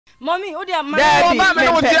Mommy, o dia man.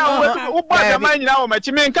 O boy the man now my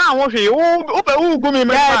chimen kan ho hwe. O go me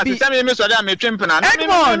ma se me so da me twempena. Me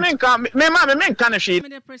kan hwe. Me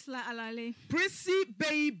the Priscilla Alale. Prissy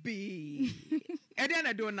baby. Ede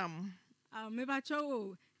na do nam. Me ba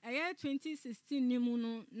cho. Eye 2016 ni mu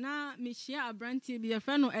no na me share abrantie bi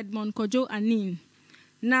friend no Edmond Kojo Antwi.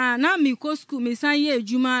 Na me ko school me san ye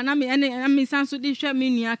adwuma na me san so de hwe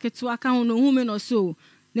me nua keto aka ho no hu me no so.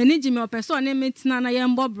 Na ni jimi opeso na me tina na ye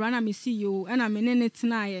mbobra na me see you na me ne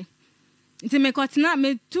tina ye. Nti me kotena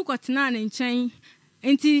me tu kotena na nchen.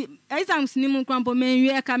 Nti exams ni mu krampo me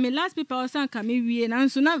wie ka me last paper san ka me wie na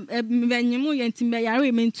nso na me nyimu ye nti me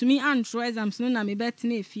yare me ntumi antro exams no na me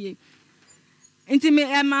betena efie. Nti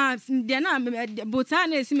me ma de na bota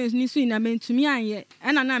na esi me ni so ina me ntumi anye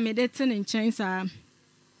na me de tene nchen sa.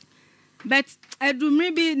 But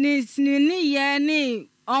edumri bi ni ye ni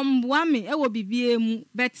wami ewo bibie mu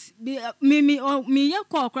but me ye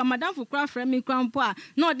call kra madam for kra frame me krampo a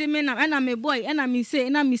no de me na me boy na me say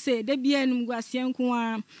de bia enum guase nko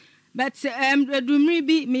a but edumri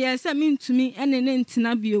bi me ye say me ntumi ene ne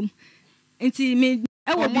ntina biom nti me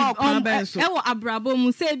ewo abrabo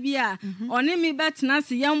mu say bia oni me betna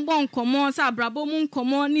se ye mbon komo say abrabo mu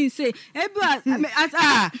komo ni say ebi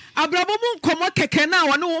abrabo mu komo keke na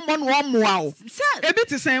woni wo mo no moa o ebi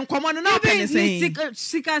ti sen komo no na pen sen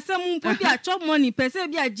sika sam po bia chop money pese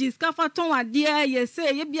bia jiska faton ade ye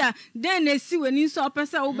say ye bia den na si weni so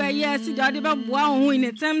pese wo be ye si de be boa ho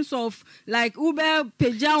in terms of like ube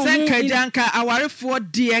peja ho sen kajanka awarefo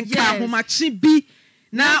de enka homachi bi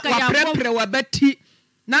na waprepre wabati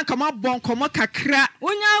na kama bon komo kakra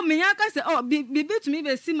onya me nya ka se bibi to me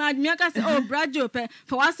be si ma me ka se brajo pe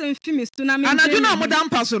for wasem film stu na me anadu na mo dan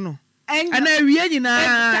paso no ana awie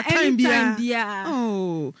nyina time bia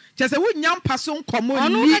chese wo nya mpaso nkomo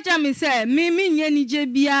ni onu ka ja me se me nye ni je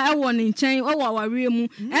bia e wo ne nchen wo waware mu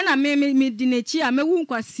e na me di nechi a me wu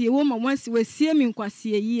nkwasie wo ma wansi wasie me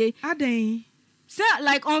nkwasie yie aden se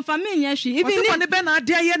like on family nya hwe even ni be na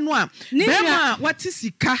ade aye no a be ma wati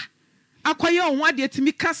sika akoye onwa de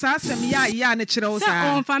timi kasa asem ya ne kire wo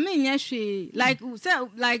sa on family nya hwe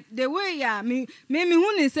like the way ya me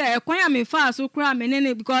hu ni say ekwan ya me fa so kura me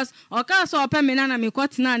nene because oka so ope me na me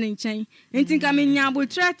kotena ne nchen ntinka me nya bo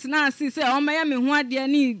threat na asi say o ma ya me hu ade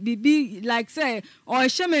ni bibi like say o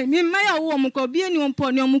hye me ma ya wo mo ko bi eni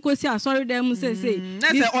ompo ni omukosi asori dem say na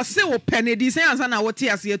say o se wo penedi say ansa na wo ti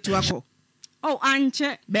ase atu ako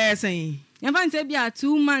anche be say Yavan say bia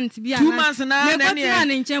 2 months bia 2 months na na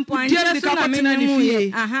ne nchempo anje so na me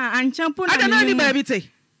nfie anchempo na na ni baby te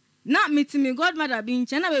na meet me godmother bi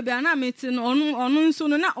nche na baby na meet no onu nso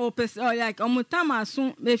no na opes like omutama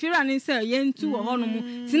so be fira ni say ye ntu wo hono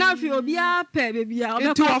mu tina fi obi a pe baby a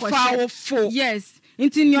obekọ yes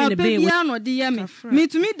inti ni ope bia no de ye me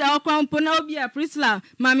to me da okrampo na obi a Priscilla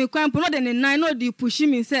mami kwampo no de ne nine no de push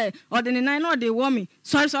me say or de ne nine no de wo me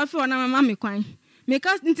sorry fi ona mama kwan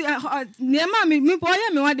because nti nema me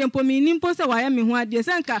boye me wade mpo me nimpo se wa ya me hu ade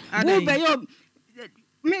se nka wo be yo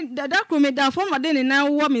me dada kro me da form ade ne na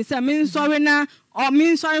wo me se me sorry na or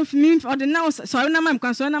me sorry me or the now sorry na mam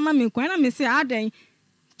kan sorry na mam kwan na me se aden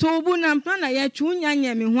tobu na mpana na ya chunya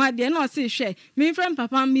nya me hu ade na o se hwe me friend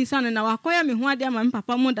papa mi sa na wakoya me hu ade ma me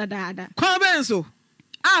papa mu dada kwa benso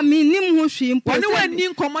me nim ho hwe mpo oni wani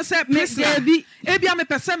nkomo se Priscilla ebia me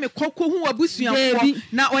pese me kokko hu abusuafo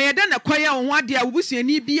na oyede na koya wo ade a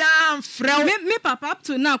abusuani bia mfrɛ me papa up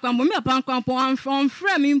to now kwambo me papa kwampo am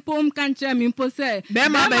frɛ me mpo kankyerɛ me mpo se be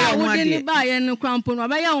ma ba ya ho ade ni ba ye no kwampo no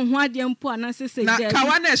ba ya ho ade mpo ana sese na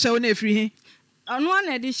kawa na ehye wo na efiri he onu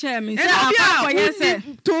na de share me se akwa se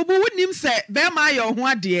tobu wonim se be ma ya ho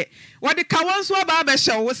ade wo de kawa nso ba ba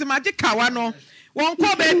hye wo se ma de kawa no won ko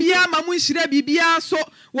ba bia ma mu nhire bibia so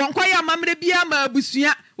won ko ya mamre bia ma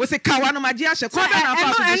abusua wo se kawa no magye ahye ko da na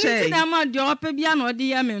fa so de hye na ma de opa bia na ode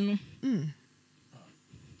ya me no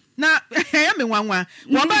na ya me nwanwa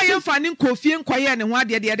wo ba ye mfa ne nkofie nkoye ne ho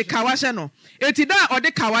ade de kawa hye no eti da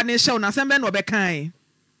ode kawa ne hye na sembe no obekan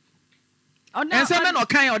sembe no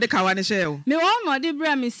kan ode kawa ne hye o me wo no de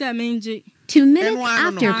bra me se me nje 2 minutes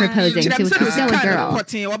after proposing to a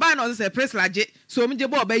girl. Oba no say Priscilla je so me je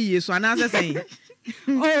bo oba yie so ana say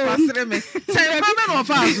pasre me say come no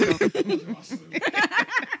fast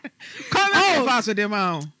come fast de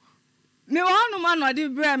ma me wo no no de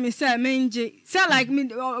bra me say me nje say like me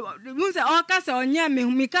say o ka say onya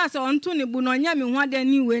me ka say onto ne bu no onya me ho ade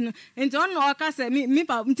ni we no enti on no o ka say me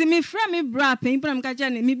pa enti me frɛ me bra pen pram ka che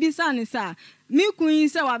ne me bisa ne sa mi kun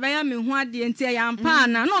se wa ba ya me ho ade enti ya mpa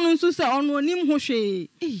na no nso se ono onim ho hwe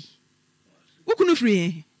ukunu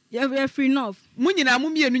free ya free enough munyina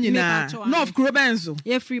mumienu nyina North Krobenzo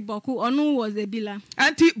ye free boku onu was a bila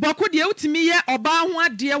anti boku de utimi ye oba ho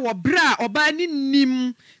ade wo bra oba ni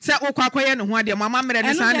nim se okwakoye ne ho ade mama mere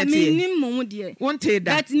ne sa na tie nim mo de wonte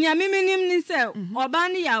da but nya nim ni se oba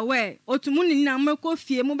ni ya we otumu ni na meko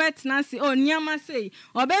fie mu betena se o niama sei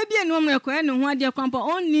oba bia ne omre koye ne ho ade kwampa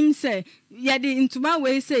on nim se ye de ntuma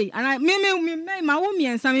we sei ana me ma wo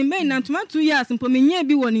miensa me na ntuma 2 years mpo me nya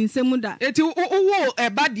bi woni nsemu da eti wo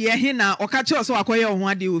eba de he na okache so akoye ho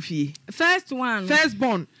ade ofie first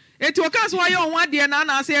born eti okaso aye ho ade na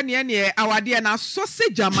na ase ne awade na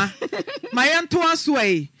sausage ama ma ye nto aso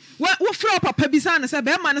ai wo frɛ papa bi sa ne sɛ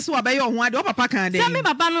be ma ne so abaye ho ade wo papa kan de sɛ me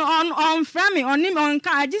papa no on frɛ me on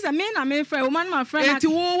ka agi sɛ me na me frɛ wo man ma frɛ na eti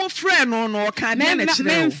wo frɛ no ka de na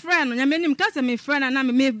kyerɛ me frɛ no nya me nim ka sɛ me frɛ na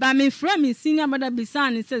me frɛ me senior brother bi sa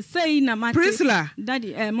ne sɛ sei na mate Priscilla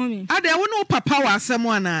daddy mommy ade wo no papa wa asɛm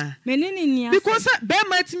ana me ni nia because be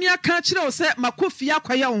ma timi aka kyerɛ wo sɛ makofi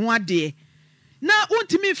akoye ho ade na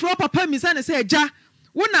wontimi frɛ papa mi sa ne sɛ agya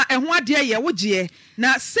wona ehho ade ye wogye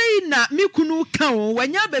na sei na mikunu ka wo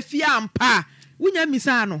wanya ba fie ampa wonya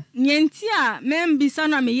misa no nyenti a membisa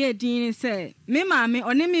na me ye din se me maame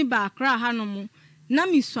one me ba akra hanom na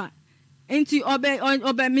miswa enti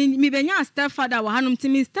obe mi benya stepfather wa hanom ti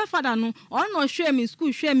mi stepfather no ono hwe me school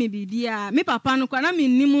hwe me bibia me papa no kwa na me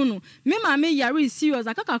nimu no me maame yare serious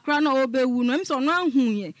akakakra na obewu no em so no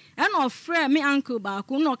ahunye e na ofre me uncle ba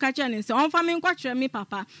ko no ka kye ne se onfa me nkwa me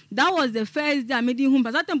papa that was the first day me di hu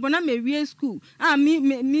ba zatempo na me wie school me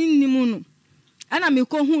nimu no ana me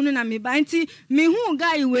ko hu no na me ba nti me hu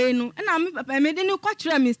guy we no na me papa me de no kwa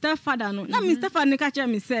kye me stepfather no na me stepfather ne ka kye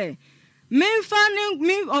me se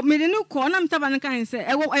me de no ko na mtaba ne kan se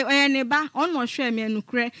e ne ba ono hwe me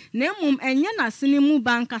enukre na emum enye na sene mu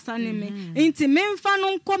bankasa ne me nti me mfa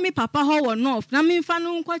no nko me papa ho wo north na me mfa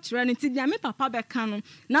no nko kire ne ti dia me papa be ka no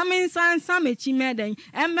na me nsansa mechi meden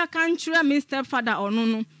em be kan kire me stepfather ono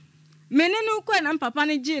no me ne no ko na papa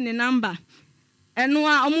ne gi ne number eno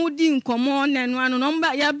a omudi nkomo na eno ano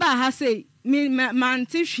number ya ba ha sei me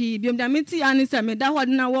manti hwi biom da meti ani se me da hode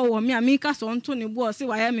na wo me a me ka so nto ne bo se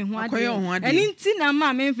wa ya me ho ade eni nti na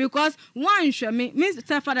ma me because one hwe me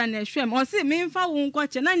stepfather na hwe me o se me mfa wo nko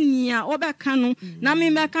che na nia obeka no na me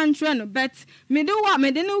be kan twa no bet me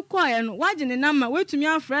de no ko ye no waje ne na ma wetumi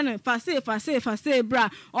afre no fa se bra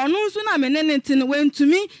onu nso na me ne ti no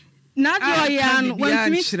wentumi na do ya no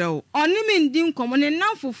wentumi oni me ndi nkomo ne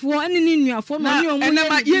namfofo ene ne nuafo no ne omu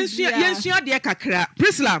na yensua de kakra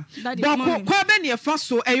Priscilla boko kwa be ne fa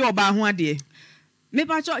so eyo oba ho ade me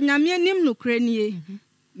pa cho nyame nim no kra nie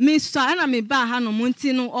me sa na me ba ha no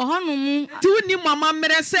monti no oho no mu ti woni mama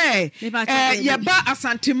mere se ye ba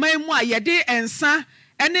asanteman mu a ye de ensa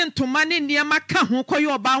ene ntoma ne niema ka ho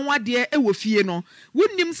koyo oba ho ade e wo fie no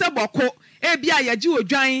wonnim se boko ebia yaji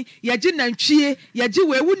odwan yaji nantwie yaji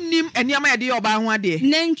we wunnim eniama yade oba ho ade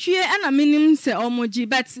nantwie ana menim se omoji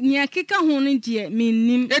but nia keka ho no de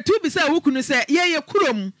menim etu bi se wukunu se ye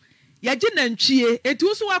kurom yaji nantwie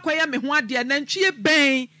etu so wakoya me ho ade nantwie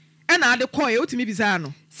ben ana ade koye otimi bisa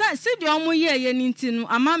no se de omo ye ninti no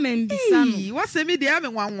ama men bisa no wasemi de ame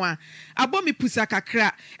nwanwa abo mi pusa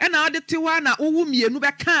kakra ena ade tewa na owu mienu be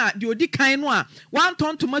ka de odi kan no a wan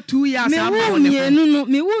tontoma 2 years abo ne no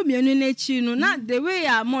me wo mienu na chi no na the way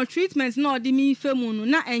a more treatments na odi mi femu no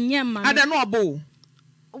na enye ma ada no obo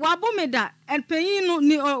wabo me da elpeyin no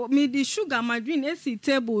ni me di sugar margarine esi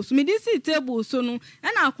tables me di si tables so no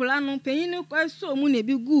na akola no peyin no so mu na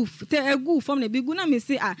bi goof te goof from na bi gu na me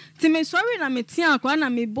say ti me sorry na me tia akola na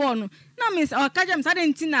me bo no na me okaja me sade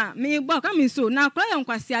ntina me bo ka me so na akola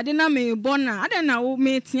yankwase ade na me bo na ade na wo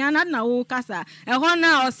me tia na na wo kasa e ho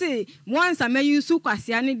na o say once a me use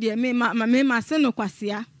kwase ane de me se no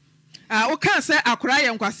kwase o kan se akora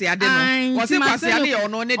ye nkwase ade no o se kwase ade ye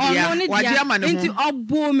ono ne dia wade ama ne ho nti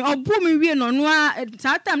obo mi wie no no a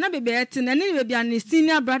satam na bebe ete na ne bebe an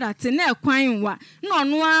senior brother te na ekwan wa na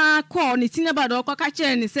ono a call ne senior brother o ka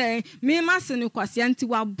che ne se me ma se ne kwase nti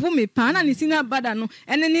wa bo me pa na ne senior brother no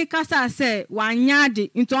ene ne kasa se wanya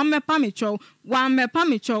ade nti o mepa me chow wa mepa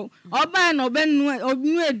me chow oba na obenu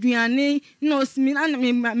aduane na osimi na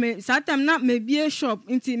me satam na me bie shop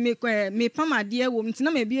nti me pamade wo nti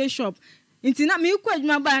na me bie shop nti na me kwa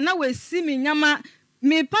adwuma ba na wesi me nyama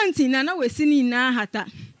me panty na wesi ni na hata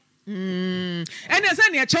ene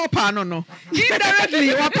se ne chew pa no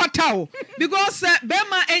indirectly wa pataw because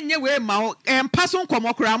bema enye we ma empa so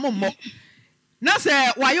nkomokora mommo na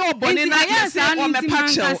say why you boni na yes o me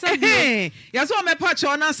pacho yes o me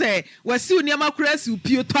pacho na say wasi uniama kura si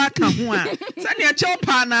upio to aka ho a say na che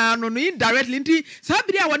pa na no indirectly nti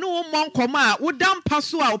sabiri a woni wo mon koma wo dam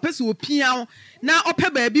paso a opese opia na ope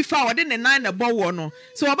ba bi fa wo de ne nan na bowo no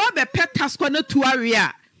so oba be petasko na tuare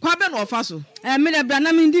a kwa be no ofa so me de bra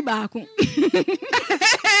na me ndi baako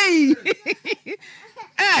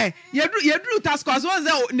yedru tasko so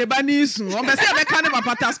ze ne ba ni su o be se be ka ne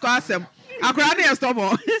papa tasko asem akra dey stop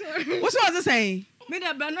on what was saying me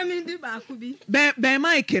de bra na me ndi baako bi be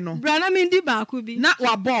mic no bra na me ndi baako bi na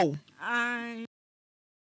wa ball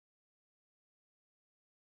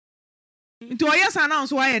nti o yes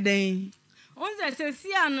announce why den on se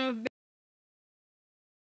si ano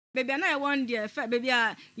baby na one day baby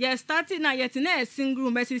ya starting na yet na single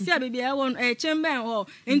room but see baby I want chamber hall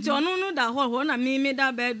nti ono no da hall na me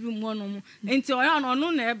da bedroom ho no nti ono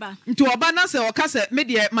no na eba nti oba na se o ka se me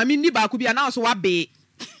de mami ni ba ku bia na so wa be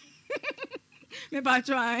me ba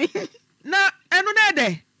try na eno na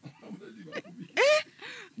de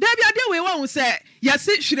Debbie ade we won se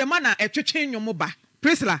yesi hwirema na etwetwe nwom ba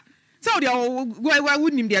Priscilla so dia wa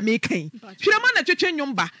wunim dia me kan hwirema na twetwe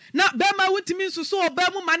nwom ba na be ma wutimi nsuso oba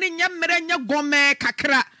mu ma ne nya mmere nya gome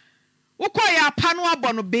kakra wokoya pa no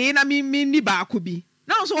abɔ no be na mi ni ba akobi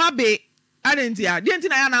na so wa be adentia de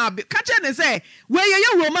ntina ya na be ka che ne se we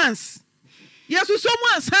ye romance yesu so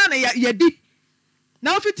mu ansa na ya di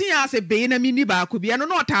na ofitin ya se be na mi ni ba akobi no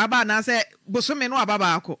na ota ba na se bosome no aba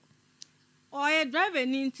ba ako oye driver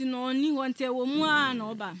ni nti no ni wonte wo mu a na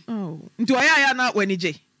oba nti oya ya na wani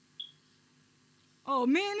je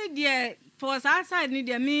me ni de for outside ni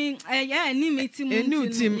de me ni me tim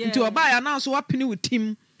nti oba ya na so wapene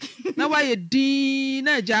wutim na wa ye din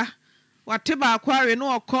na ja wate ba akware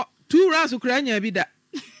no okọ 2 rounds kura nya bi da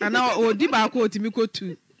ana odi ba akọ otimi ko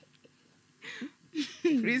 2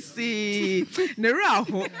 Prissy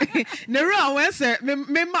neraho we say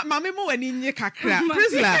me mama mo wani nye kakra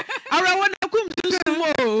Priscilla ara wona kum tumo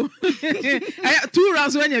 2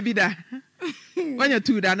 rounds wanya bi da wanya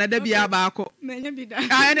 2 da na da bia ba akọ menya bi da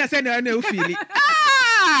na say na ofili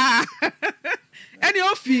eni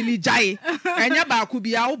ofili jai enya ba akọ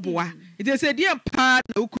bia oboa ite say die pa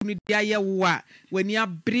na okunu dia ye wo a wani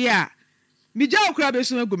abrea mi ja okura be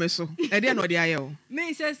so agumeso e de na odi ayo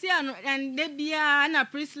me sesi ano and de bia na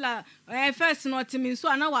Priscilla first not me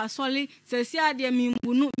so na wa soli sesi ade mi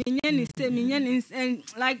mbunu menye ni se menye ni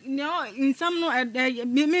like no in some no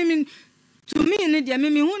me to me ni de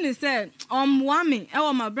me hu ni say omwa me e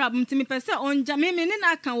wo mabra mtimi pese onja me ni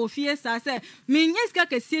na kan ofie sa say menye sika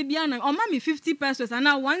kese bia na o ma me 50 pesos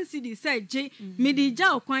na 1 cedi say je me di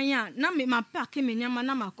ja okwan a na me ma pack me nyama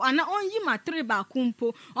na mako ana onyi ma 3 ba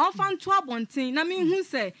kumpo on fan to abontin na me hu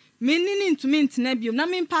say me ni ntumi ntina biom na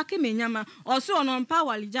me pack me nyama o so ono mpa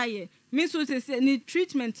walija ye me so say ni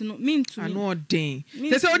treatment no me ntumi ano den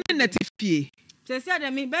say oni natifie say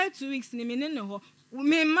dem me by 2 weeks ni me ne ho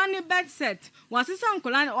me money bed set was sisa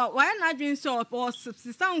nkola why na dream so or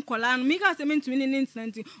sisa nkola no me ka say me ntumi ni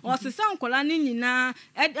ntinanti or sisa nkola ni nyina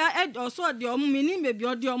also de omu me ni bebi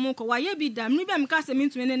ode omu ko waye bi da me be ka say me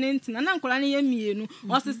ntumi ni ntina na nkola ni ye mienu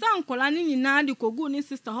or sisa nkola ni nyina de kogu ni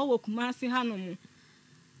sister ho wo kumasi ha no mu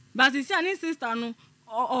but sisa ni sister no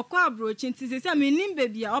okwa abrochi nti sisa me ni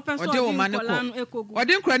bebi a opeso de nkola no ekogu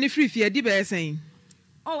ode nkora ni free fie di be sen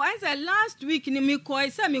I said last week ni me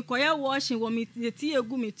koya washing wo me ti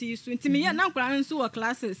egu me ti so nti me ye na nkola nso wo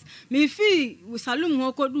classes me fi salum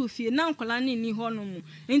ho kodu fie na nkola ni ho no mu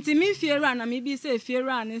nti me fie ra na me bi say fie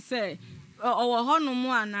ra ni say owo ho no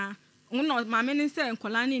mu ana no ma me ni say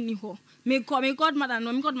nkola ni ho me godmother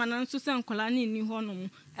nso say nkola ni ho no mu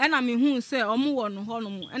ena me hu say omu wo no ho no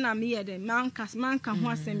mu ena me ye de manka ho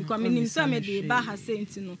asem because me nim say me de ba ha say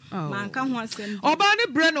nti no manka ho asem oba ne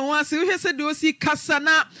bre no ho ase wo hese de osi kasa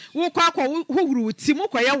na wo kwa hohuru ti mu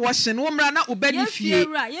kwa ye washing wo mra na obani fie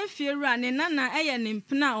ye fie ra ne nana eye ne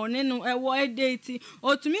mpna one no ewo edeti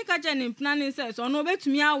otumi ka je ne mpna ne say so no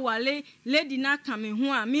betumi awale lady na ka me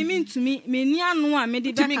ho a me ntumi me ni anu a me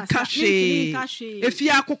de be kasa me kashe efie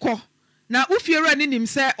akokɔ na ufiera ni nim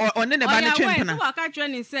se one ne ba ne twempena wa ka twa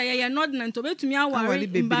ni se ye nodna to betumi aware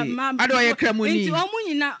ma ado ye kremoni nti omu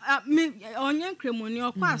nyina onye kremoni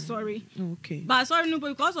okwa sorry okay but sorry no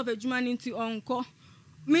because of ejuma nti onko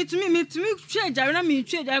mitumi twe jare na mi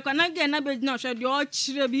twe jare kwa na ge na be na hwe de o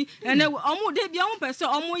kire bi ene omu de bia omu pese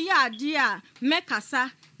omu ya ade a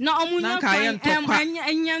mekasa na omu nya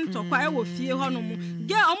enya ntokwa e wo fie ho no mu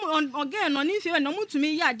ge omu oge no ni fie na omu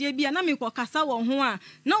tumi ya ade bia na mi kokasa wo ho a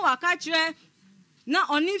na waka kire na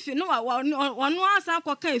oni fie no ono asa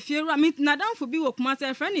koka fie ru mi na danfo bi wo kuma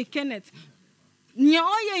say friend Kenneth nya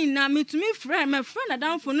oye na metumi friend my friend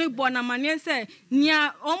adam for no bo na mane say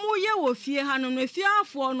nya omo ye wo fie ha no fie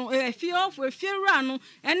afo no fie ofo fie ra no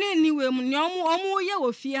ene niwe mu nya omo ye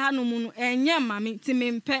wo fie ha no mu no enye mame ti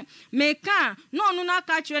mempe meka no no na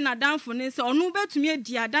ka kire na adam for ne say onu betumi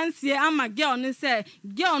edi adanse ama girl ne say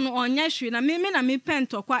girl no onye hwe na me na me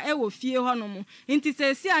pentokwa e wo fie ho no mu nti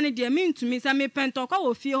say si ane de me ntumi say me pentokwa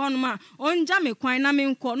wo fie ho no ma onja me kwan na me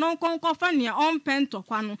nko no nkonko fa ne on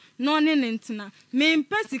pentokwa no ne ntina me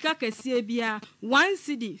mpesika kesie bia 1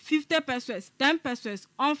 cedi 50 pesos 10 pesos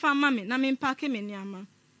on fa mame na me mpake me niama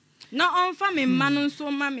na on fa me manu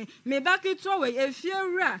so mame me bakito we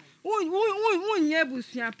efiewura unye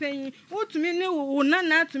busua panyi utumi ne wo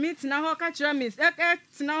nana tumi tina ho ka kira me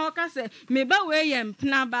tina ho ka se me ba we ye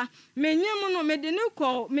mpna ba me nyem no me de ne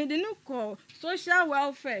ko social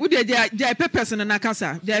welfare wo de GhPage no na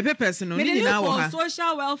kasa GhPage no ni nyina wo ha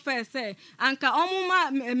social welfare say anka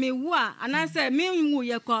omuma me wu a ana say me wu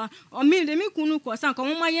ye ko o me de me kunu ko san ko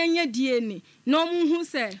omuma yenye die ni no mu hu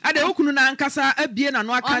say ade okunu na nkasa abie na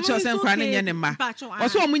no aka che se nkra ne nye ne ma o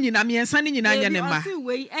so omu nyina me ensa ne nyina nye ne ma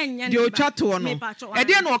de o twato no e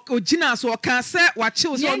de no ogina so o ka se wa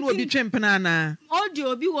che so no obi twempena na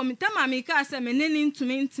audio bi wo mitama me ka se me ne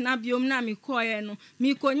ntumi ntina biom na me koye no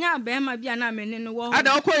me konya ba ma bia na me ne no wo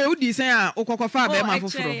ada okoye udi sen a okokofa ba ma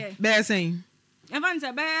foforo be sen Evans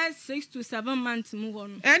about 6 to 7 months move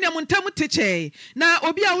on. And muntamu teche. Na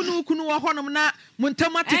obi a wonu kunu wo honom na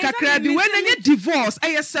muntama tekakra bi when any divorce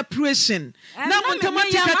a separation. Na muntama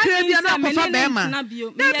tekakra bi na kofa be ma.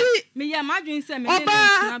 Me ya madwin se me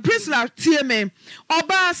Oba Priscilla tie me.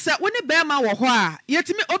 Oba se woni be ma wo ho a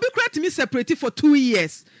yetimi obi kura timi separate for 2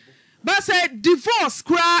 years. But say divorce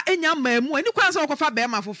kura enya mamu ani kwan se kofa be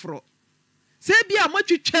ma foforo. Se bia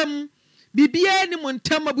matwetwam bibia ni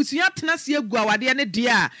montam abusuya tena se agu awade ne de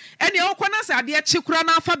a ene okona se ade chekura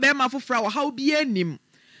na afa be ma fofora wo ha obi anim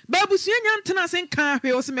ba abusuya nya ntena se nka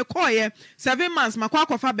hwe o se me koye 7 months makwa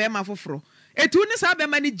akofa be ma foforo etu ni sa be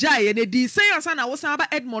ma ni jaye ne di sen asa na wo sa ba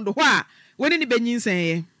Edmond ho a woni ni benyinsen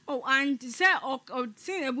ye oh and say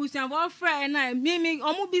sin ebusuya wo frɛ na me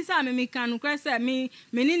omu bi sa me kanu kra say me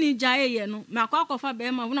ni jaye ye no makwa akofa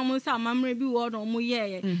be ma wona mo sa mamre bi wo no mo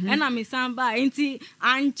ye na me san ba enti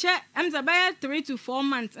anche em say by 3 to 4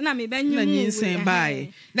 months na me benyu mu nyinsen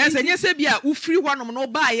bae na se nyese bi a ufiri honom no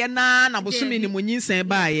bae na bosome ni mo nyinsen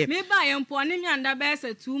bae me bae mpo ne mi anda ba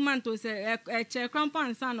say 2 months o say che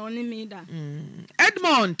crampan san na oni me da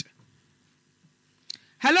Edmond.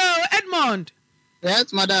 Hello Edmond.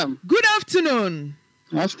 Yes, madam. Good afternoon.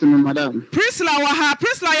 Afternoon, madam. Priscilla waha.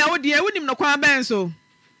 Priscilla ya wodi e wonim no kwa ben so.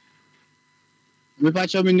 Me pa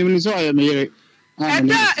cho me nim so ya me yere.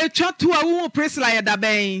 Eda etwa to a wo Priscilla ya da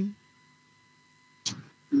ben.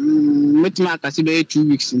 Metima akasi be 2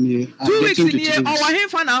 weeks ni. 2 weeks ni o wa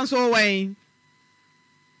hemfa na so wen.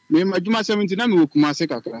 Me maduma 70 na me wo kumase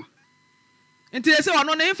kakra. Enti se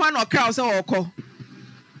wono na hemfa na okra so okọ.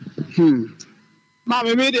 Ma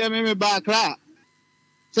me de me ba akra.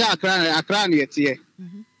 Se akra na yete.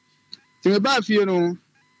 Ti me ba fie no.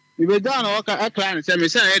 Me be da na oka akra na se me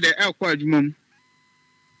se e de ekọ adwumam.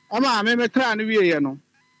 Ama me kra na wie ye no.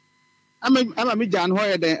 Ama me jan ho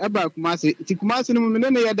ye den e ba kumase. Ti kumase no me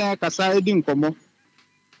ne ye den kasa edi nkomo.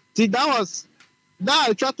 Ti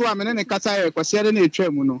that chat wa me ne kasa ye kwase de na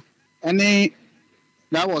etwa mu no. Ene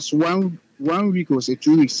that was 1 week or say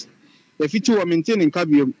 2 weeks. If you were maintaining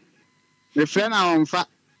cabium, my friend are on fat.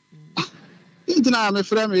 Intina, my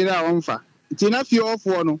friend, we are on fat. It's enough you off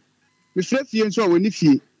one. We flip you and so when if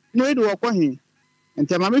you no do walk on him and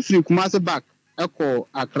tell my free kumase back. Echo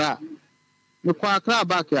Accra. Me kwa Accra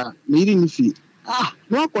back ya needing fee.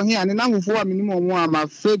 No kwa here and now for minimum one my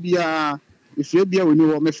phobia if you be when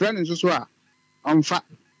you my friend and so on fat.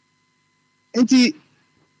 Inti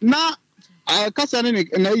na kasa ne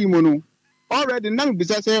na yimono already na be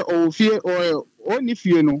say o fie o ni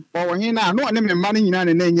fie no o hin na no ne me ma ne nyina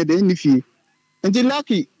ne na nye de ni fie nti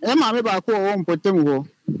lucky e ma me ba ko o mpotem ho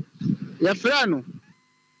ya fra no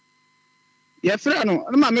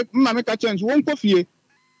ma me ka chance won ko fie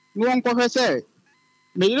no won ko fe say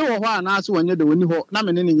me yire wo ho ana so wonye de woni ho na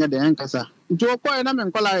me ne nye de nkasa nti o ko na me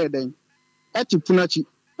nkola ye den e ti punachi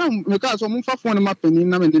na me ka so mo fa phone ma panin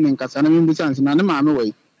na me ne nkasa na me bi chance na ne ma me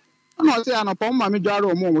wai no say ana pom ma me dware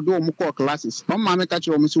o mo do o mo call classes pom ma me ka che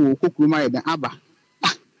o mo so wo kokuru ma ye den aba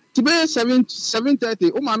ti be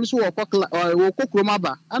 7:30 o ma me so wo kokuru ma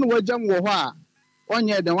ba ana wo jam wo ho a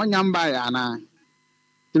onye den wonya mba ya na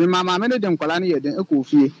ti me mama me ne den kwala ne ye den e ko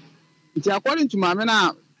fie ti according to ma me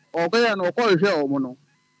na o ko ye no o ko hwe o mo no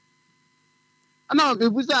ana be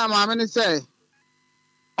busa ma me ne say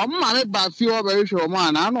o ma me ba fie o ba hwe o mo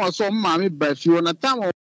ana o so ma me ba fie o na tam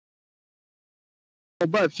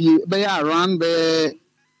oba fie be around be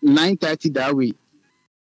 9:30 that way.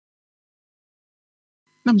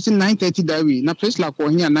 Na me say 9:30 that way. Na press la ko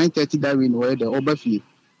here 9:30 that way no we the oba fie.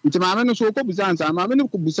 Nti maame no so ko busa ansa maame no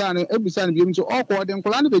ko busa no ebusa no bi so okọ de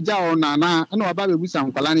nkola no be ja o na na oba be busa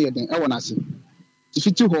nkola no ye den e wona se. Ti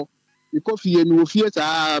fiti ho. Me Kofi no fie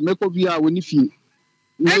sa me Kofi a woni fie.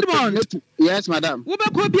 Edmond. Yes, madam. Wo be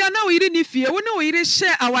Kofi na wo yire ni fie, wo ne wo yire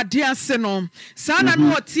hye awade ase no. Sa na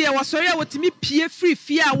no otie wo so ya wotimi pie free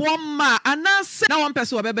fie a wo ma anase na won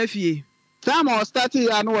pese wo beba fie. Time I started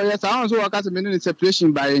ya no yes, I want to work as a minute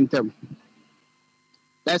separation by intem.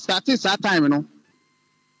 That started that time no.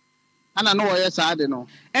 Ana no yes ade no.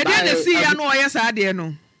 E dey na see ya no yes ade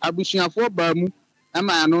no. Abusuafo ba mu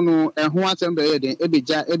ama no no ehun atem be ye den e be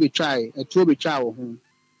try e to be try wo ho.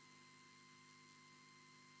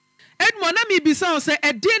 Edmond na me bisa say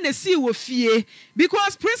e dey na see wo fie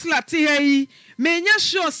because Prince Lati menya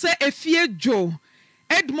sure say e fie jo.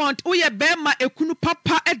 Edmond uye bema ekunu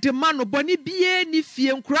papa edema no boni bie ni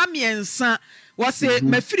fie nkura miensa wase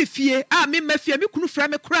mafiri fie a me mafie me kunu fra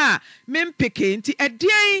me kura me mpeke nti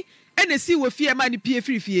edien enesi wo fie ma ni pie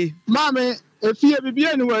firi fie mame efie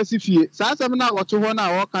bibie ni wasi fie sa asem na woto ho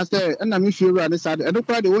na wo ka say na me fie wura ne sade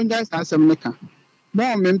edokura de wonja sa asem ne ka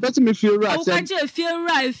mo me mpeti me fie wura asem o ka je fie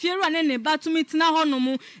wura ne ba tumi tina ho no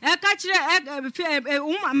mu e ka kire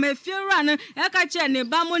me fie wura ne e ka kire ne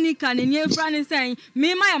ba Monica ne niefra ne sen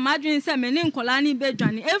me ma ya madwen se me ne nkola ni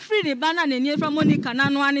bedwane efri ne ba na ne niefra Monica na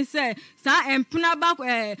no ane se sa empuna ba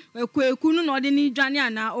kwekunu no de ni dwane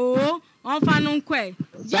ana o onfa no nkwe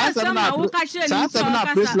yes ma wo ka kire ni so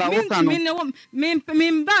ka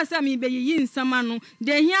me ba se me be yi nsama no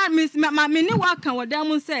de hia me ne wa kan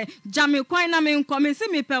wodam se jame kwan na me nko me se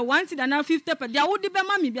me pe 150 per dia wo di be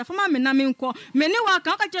ma me bia fama me na me nko me ne wa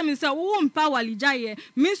kan ka kire me se wo mpa walijaye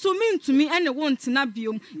me so me ntumi ene wo ntena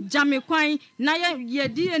biom jame kwan na ye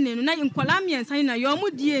die ne no na nkola me ensan na yo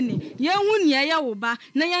mu die ne ye hu ne ye wo ba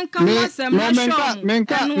na ye nka ho asem na show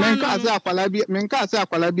menka ase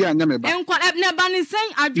akwala bi anya me ba nkola ne ba ne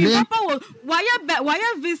sen adwi papa wo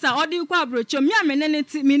waye visa odi kwa brocho me amene ne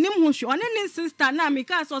ti minim ho hwe one ne sister na me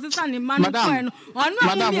ka so sister ne man ko no ono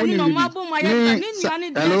amu me no mabo ma ye ne nua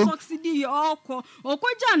ne de subsidy okọ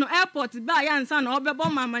okoja no airport ba ya nsa na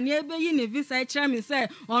obebo mama ne ebe yi ne visa e kire me se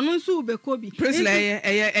ono nso ubekobi Prisla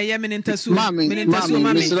eye menentasu mami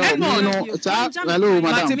hello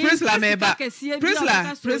madam Prisla meba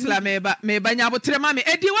Prisla meba nya botre mami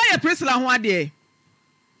edi wa ye Prisla ho ade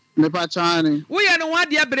me pa chani wo ye no ho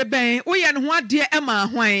ade breben wo ye no ho ade e ma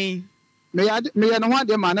hwan me ye no ho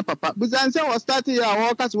ade ma ne papa bizanse wo start ya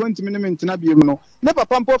wo ka so wontimi ne mentina biem no ne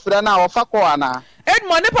papa mpo fra na wo fa ko ana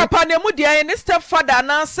Edmond ne papa ne mu dia ne stepfather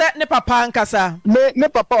na se ne papa nkasa ne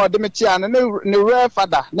papa ode me chia ne rev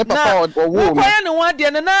father ne papa wo wo ye no ho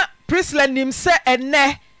ade ne na Prisla nim se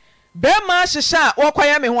enne be ma hihya wo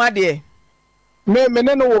kwaya me ho ade me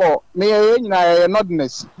ne no wo me ye nyina ye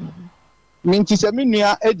nodness minti se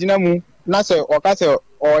minua ejina mu na se oka se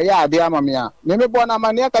oya ade ama me a me bo na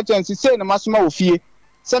ma ne aka chansi se ne masoma ofie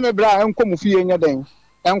se me bra enkom fie nya den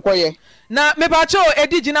enkoye na me ba cho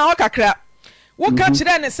edi gina ho kakra wo ka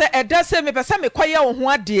kire ne se eda se me pese me koye wo ho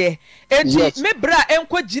ade edi me bra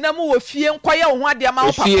enko gina mu wo fie enkoye wo ho ade ma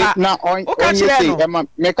wo papa na wo ka kire no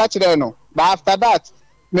me ka kire no but after that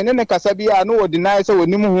me ne kasa bia no ordinary se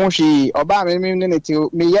wonim ho hwe oba me ne ti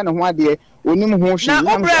me ye ne ho ade onim ho hwe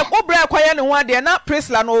na obra kwaye ne ho ade na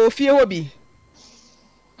Prisla no ofie ho bi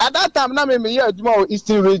at that time na me ye aduma o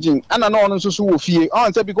Eastern region ana na ono nso wo fie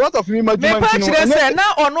on say because of me maduma ntino me pa kire na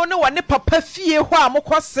ono ne wone papa fie ho a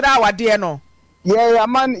mokosra awade no yeah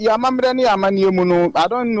amamre ne amane mu no I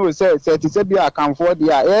don't know say ti say bia kanfo de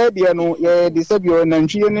a de no ye de say bia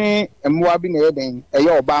nantwie ne emwa bi na ye den ye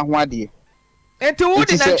oba ho ade enti wo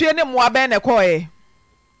di nantwie ne mwa ben ne koe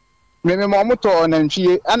me moto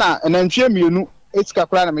nantwie ana nantwie mienu etika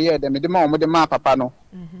kra na me ye de me de ma omo de ma papa no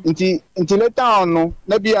nti later on no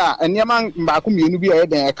na bia eniema mba ko mienu bia ye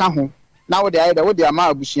den e ka ho na wo de aye de wo de ama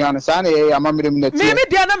abusua no sa na ye amamre mu na tie me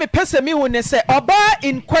dia na me pese mi hu ne se oba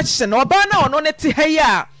in question oba na ono ne te ha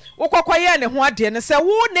ya wo kwakwaye ne ho ade ne se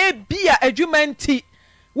wo na bia adwuma nti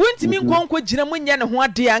wontimi nkonko gina mu nya ne ho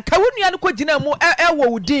ade anka wo nua ne ko gina mu wo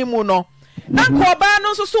wudin mu no na ko oba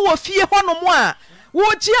no so wo fie hono mu a wo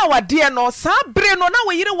ji awade no sa bre no na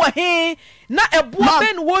wo yire wo he na eboa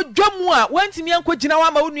ben wo dwamu a wantimi anko gina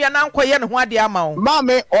wa ma wo nua na ankoye ne ho ade ama wo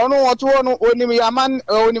mame ono woto no onim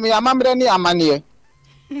yamamre ne amane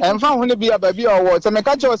emfa ho ne bia ba bia wo se me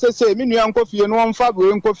ka che se me nua anko fie no omfa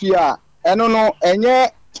bo enko fie a eno no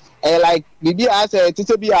enye like bibi ase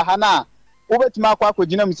tete bia ha na wo betima akwa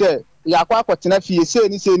gina mu se ya akwa tena fie se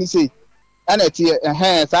ni ana tie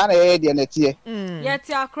sa na ye de na tie Yet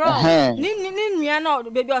Accra. Ni no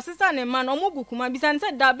baby or sister ne man omugu kuma bisa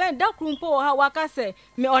nse da ben da krumpo ha waka se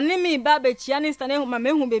me onimi ba be chia ni stane hu ma me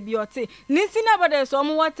hu baby ote. Ni sina bode so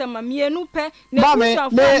omu water ma mienu pe ne push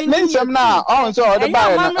of me nsem na on so the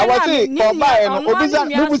buy na awati ko buy no obisa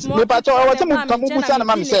me pacho awati mu kamu busa na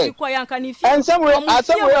ma me say. And somewhere or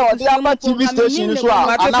the other TV station so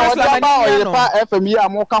and now the ba Oyerepa FM ya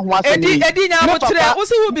mo ka ho asem. Edi nya mo tre wo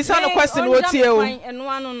se wo bisa no question wo tie o.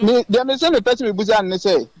 Ni dem me say me person me busa ne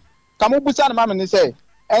say. Kamu busa na ma me say.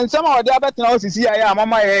 And some of the other things is here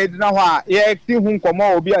mama e na ho a ye ti hu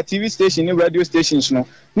nkomo obi a TV station ni radio stations no.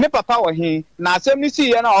 Ne papa wo he na asem ni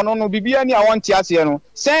si ye na ono no bibia ni a won ti ase no.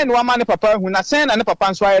 Sen wa ma ne papa hu na sen na ne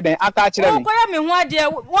papa nso aye den aka kire me. Ko ya me hu ade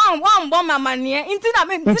wan bo mama ne nti na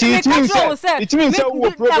me it means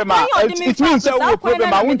wo problem it means wo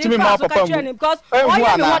problem a wuntimi ma papa mu because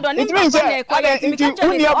oya me hodo ni papa ne ko ya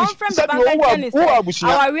uni abushi wo abushi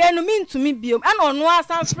awawe no me ntumi biom ana ono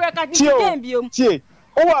asan frɛ ka tin biom tie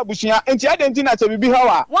owo abushia enti adenti na sebibi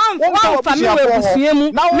hawa wan fa me we busua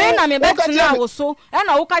mu me na me betina wo so e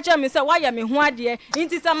na wo ka kire me say wa ya me ho ade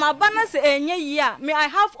enti say ma ba na say enye yi a me I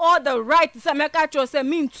have all the right say me ka kire say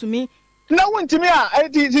me ntumi na wuntimi a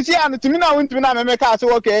titi an timi na wuntimi na me ka say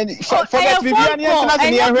okay for the bibia ni enti na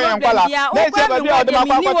se ni ehwe enkwala na eti ba bia ode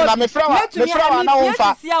makwa na me frawa na wo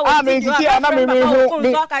fa me titi na me hu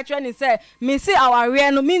me ka kire ni say me say our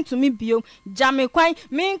we no me ntumi bio jame kwan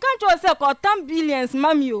me nka kire say ko 10 billions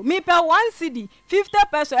mami o me pay 1 cedi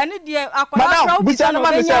 50% any there akwara crowd bisa na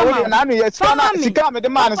me say we na no yes sika me de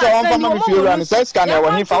man say on fa ma me fiora no say sika na wo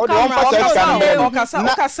hi fa wo de on fa say sika na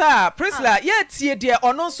okasa Priscilla ye tie de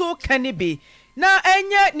ono so kani na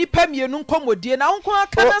enye nipa mienu nkomodie na nko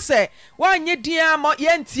aka na se wanye dia mo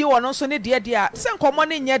ye ntie wono so ne de a se nkomo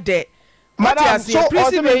ne nye de madam so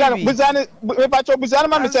buzani me pacho buzani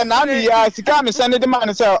ma me se na no ya sika me se ne de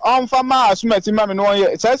man se on fa ma asumati ma me no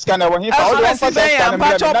ye se sika na wo hi fa wo de on fa say sika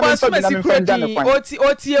na me na me friend na kwan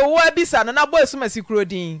otie wo abisa no na bo asumasi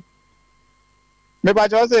krodin me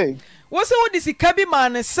pacho say wo se wo di sika bi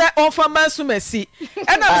man se on fa ma asumasi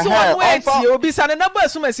e na so wo etie obisa no na bo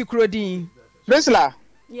asumasi krodin Priscilla.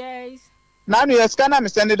 Yes. Now you scan me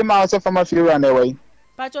send the mouse from a few run away.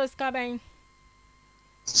 Pacho Scaben.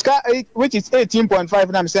 Which is 18.5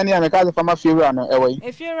 and I'm sending a car from a few run away.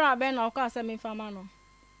 If you're a ben or cast me for mano.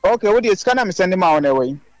 Okay, what do you scan me send him out away?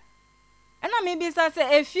 And I maybe say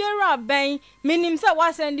if you're a ben, meaning say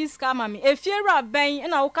what's in this scam me. If you're a ben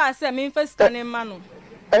and I'll cast me first scanning mano.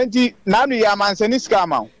 And now you are man sending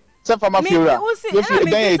scam out. So from a few run.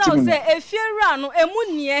 If you're run, a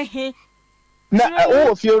moon near him. Na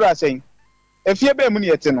Fiora saying if you be money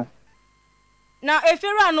etino na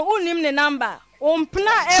Fiora no unim ne number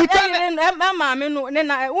mpna mama me no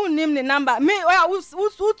na unim ne number me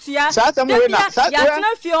utia ya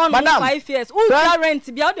na Fiora no 5 years utia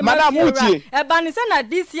rent bia o de ma Fiora e ba ni say na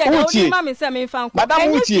this year o de ma me say me fan ko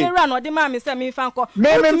Fiora no de ma me say me fan ko me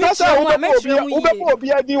pesa wo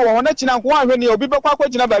be adi wo na china ko ahwe ne obi be kwa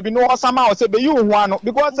kwagina ba bi no osama o say be you hu ano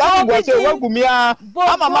because I go say wagumia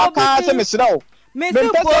amama ka say me sirawo me say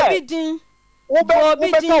bobi din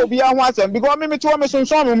obi ahụ asem because me to me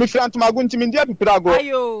sonson me fian to magunti me dia pipira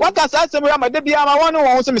go waka sa asem ya ma de bia ma wonu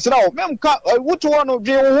wo se me sira o me nka wutu wo no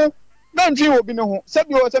dwe wo ho na ndwe obi ne ho se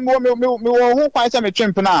bi wo se me wo ho kwan se me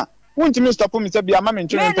twemp na wunti me stop me se bia ma me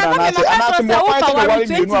twemp na na se ana se mo kwan se me wari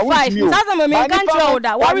bi no wunti me sasa me control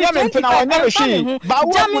da wari 25 ba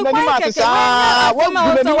wo na ni ma te sa wo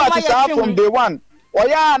na ni ma te sa from day one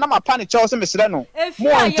oya na ma panic chow se mesre no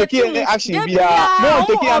mo on take any action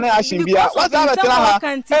bia what's that tell her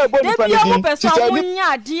eh bo ni pani din ti tell me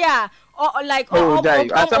like wasama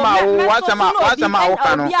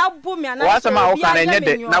wo kan enye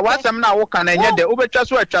de na wasam na wo kan enye de obetwa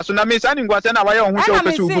so na me sani ngwase na waye ohun se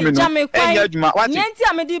opese ugu me no enye adwuma wati nti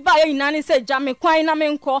amedi ba ye nyina ne se jame kwan na me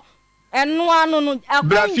nko eno anu no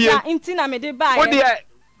akwanya nti na me de ba ye wo de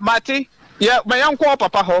mati ye me yanko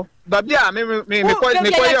papa ho babia me ko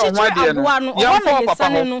ye ohun ade no yanko papa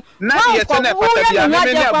ho na ye tene pata bia me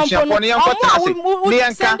abusha ko ne yanko tase ne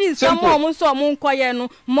yanka simple mo so mo nko ye no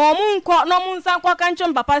mo nko no mo nsan kwa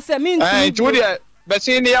kancho papa se me ntu wo de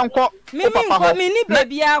besi ne yanko papa ho me ni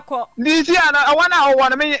babia akọ di ti ana awana ho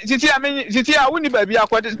wana me titi a woni babia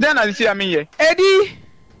akọ den na titi a me ye edi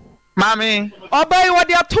mami obai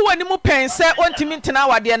wode ato wani mu pense ontimi ntena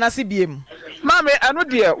wade na se biem mami anu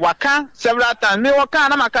de waka several times me waka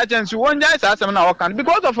na maka chance wonja isa asem na waka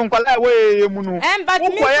because of nkwala we mu nu but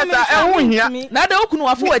me na da okunu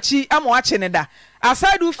wafo wachi ama wache ne da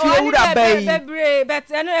aside u fie wura bai but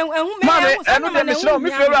ehun me mami anu de me sro me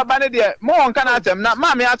fie wura ba ne de mo wonka na asem na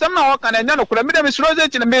mami asem na waka na nya no kura me de me sro ze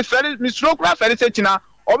china me sro kura fere se china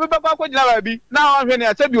obi bakwa ko gina ba bi na wa hwe ne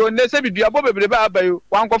ase bi onne se bidua bo bebre ba abayo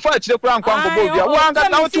wan ko fa akire kura nkwan ko bo bia wan ka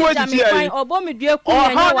tawo tuwo titi ai obo medue ku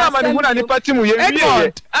nya wa na ma hu na ni patimu ye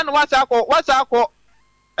wie an wasa akọ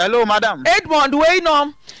hello madam Edmond we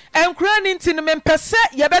no enkura ni ntini mempese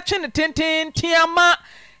ye betwe ne tenten tiama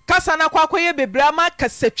kasa na kwakoye bebra ma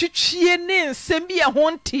kasa twitwie ne nsem bi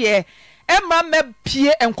ho nte emma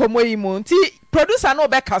mepie enkomo yi mu nti producer no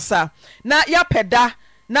be kasa na ya peda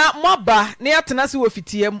na moba na yatena se wo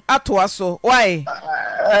fitiem atoa so why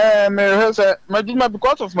me hese majuma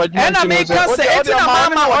because of majuma and I make us say it's na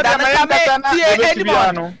mama oda na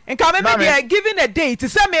nka me giving a date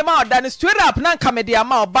say me ma oda straight up na nka me dia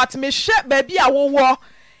ma but me hwe ba bi awowo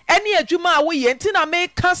ene adwuma a wo ye nti na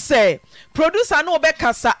make us say producer no be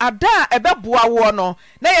kasa ada ebeboa wo no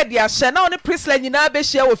na ye dia hye na oni prisla nyina be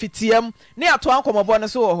hye wo fitiem na ato ankomobo no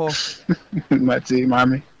so wo ho mati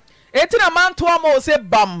mami etina man to am o say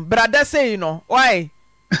bam brother say no why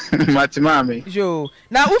mati mami jo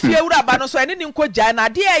na ufie wura ba no so ene ni nkogya na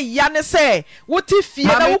de ya ne say woti fie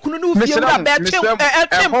na wokunu ne ufie wura ba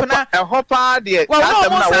temp na hopa de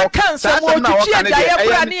asem na wo kansam wo tuti agya ye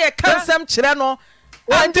bra ne ye kansam kire no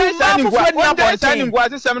andi ma fufu ni abonten ngwa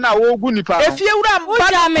asem na wo gu nipa no efie wura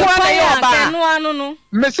ba me kwa ya kanu anu no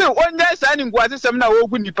me say onye sani ngwa asem na wo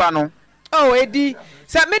gu nipa no oh edi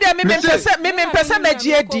se me de me pese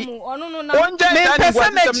magie edi onje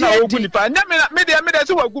pese magie edi nipa nya me de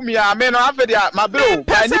se wagu mi a me no afa de ma bro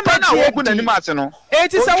nipa na wogu nani ma ase no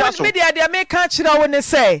eti se me de me ka kira wo ne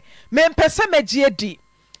se me pese magie edi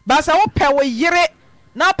ba sa wo pe wo yire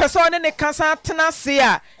na pese one ne kasa tena se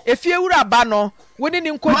a efie wura ba no woni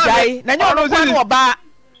ni nkojai na nya ono kwa no ba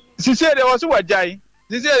sisi de wo so wajai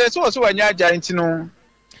sisi de so wanya ajai ntino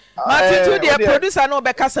Matitu the producer no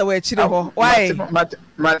be kasa we chire ho why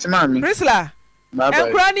mami Prisla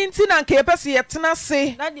enkura ni ntina nke pese yetena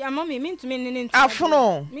se daddy amami mintumi ne ntima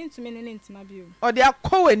afuno mintumi ne ntima bio o de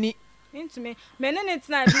akowani mintumi me ne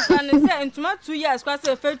ntina bisa ne se ntuma 2 years kwa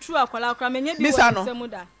se fe true akwala akra menye bi wo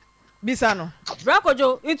semuda bisa no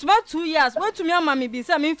brakojo ntuma 2 years wetumi amami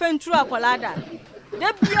bisa me fe true akwala da de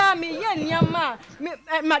bia me ye niama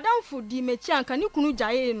madam fudi mechi anka ni kunu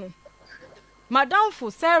jaye no Madam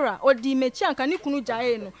for Sarah odi mechi anka ni kunu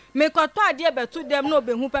jae no me kwato ade beto dem no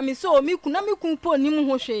be hu pa mi so mi kuna mi kun po ni mu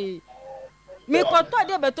ho hwe me kwato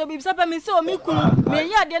ade beto bi sa pa mi so mi kunu me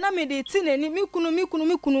ya ade na me de ti nani mi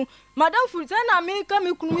kunu Madam for say na me ka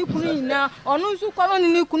mi kunu ina onu nsu kwalo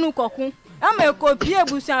ni kunu koku ama ekopi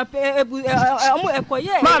ebusia omo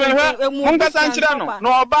ekoye emu ngasa nchira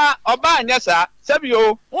no oba anya sa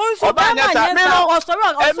sebio oba anya sa me no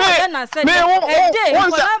osoro na say e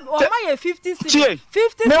o ma ye 50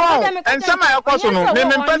 ensama yakoso no me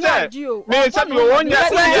mpese me sebio onya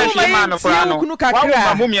sa ye ma no fra no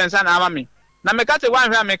wa mu miensa na ama me na me kate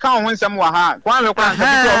wan hwa me ka ho nsem wa ha kwan hwe kwan ka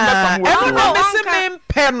bi o mbefa mu e no me se me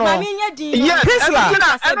mpe no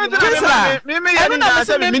Prisla me ya ni na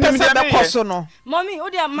se me be koso no mommy o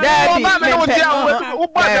dia ma oba me no dia wo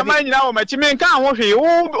bo da man nyina wo machi me nka ho hwe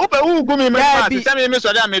wo be wo gu me me ma se me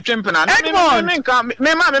so da me twempena na me nka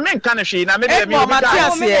me ma me nka ne hwe na me de me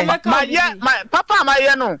ma ye papa ma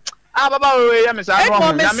ye no baba we ya me sa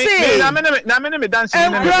no na me dance ni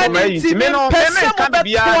me no me ka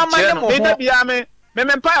bia me bia me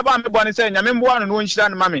mpa ba me bone say nya me mbo anu no nhyira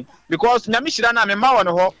no mame because nya me hyira na me ma wo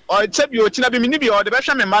no ho o tebi o tina bi me ni bi o de be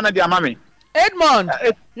hwe me ma na de amame Edmond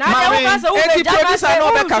na ya wo kasa wo be producer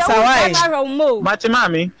no be kasa why mate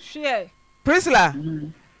mame share Prisla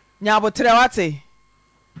nya abotre wate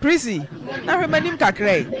Prisi na hwemanim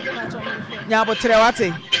kakrai nya abotre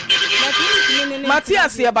wate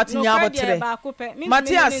Matias ye bat nya abotre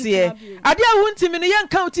Matias ye ade a wuntimi no yen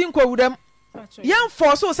county nkwawuram yen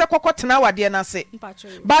force o se kokotena wade na se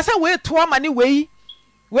ba se we to ama ne we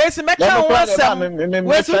se meka wonsam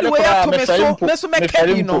we so we ato me so meka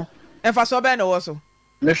ni no enfa so be na wo so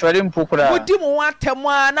me hware mpokura wodi mu watem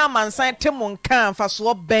a na mansan temu nka enfa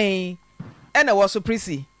so ben e na wo so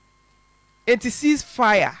Prisi it is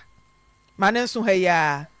fire manen so ha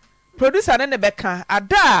ya producer ne beka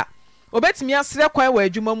ada obetimi asre kwan wa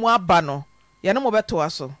adwuma mu aba no ye no mo beto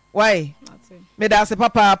aso why me da se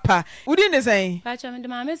papa udi ne sen pa cha me de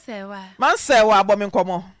ma me sewa man sewa abo me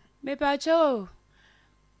nkomo me pa cha o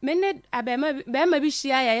me ne abema be ma bi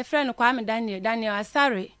hia ya ye friend kwa me Daniel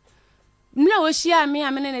Asare mna wo hia me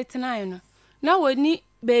a me ne tenan no na woni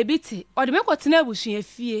baby ti o de me ko tena abusuan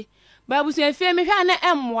fie ba abusuan fie me hwa na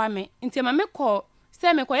emmoa me nti ma me ko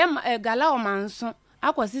se me ko ye gala o manso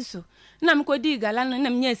akwasi so na me ko di gala no na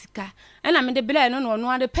me nya sika na me de bele no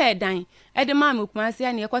no ade pe dan e de ma me kumase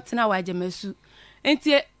ya ne ko tena wa Agyamasu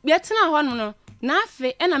enti be tena ho no na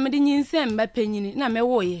afe na me de nyinsem ba panyini na me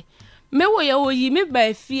wo ye me wo ye oyi me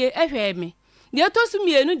ba fie ehwe me de to so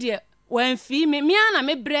mienu de wan fi me ana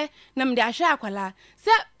me bre na me de ahwe akwala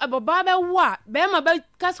se aboba be wo a be ma ba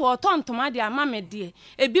kase wo tontoma de ama me de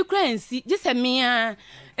ebi kra nsi je se mia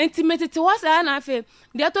enti metete wo sa na afi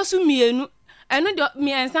de to so mienu eno de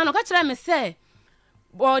miensa no ka kire me se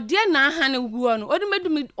bode na ha na guo no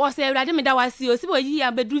odumedum o se awrade me da wase o se bo yi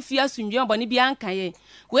abedu fi asundwe boni bi anka ye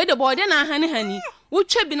we de bode na ha ne hani wo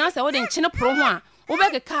twa bi na se wo de nchene pro ho a wo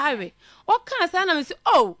be kekawe o kan sa na me se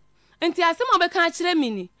oh enti asem o be kan kire mi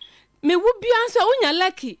ni me wu bia nso wonya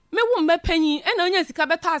lucky me wu mbapanyi ena onya sika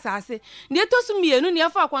beta asase de to so mienu ne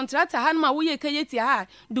afa contract ha na wo ye kayeti ha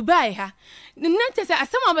Dubai ha nne se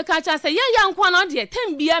asem o be kan kire se ya nko na de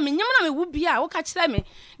tem bia me nyam na me wu bia wo ka kire me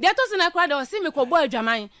de to so na kra de o se me ko bo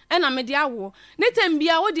adwaman ena me de awo ne tem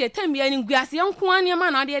bia wo de tem bia ni guase nko ane ma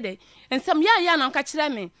na de ensam ya na ka kire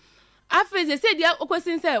me afeze se de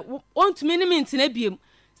okosin se wontumi ni minti na biem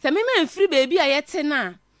se me mfiri baby a yete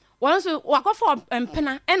na wonso wakofo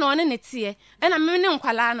empena ena one ne tie ena me ne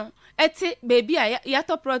nkwala no eti baby a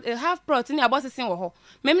yato half protein ya bosisen wo ho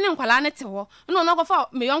me ne nkwala ne te ho no no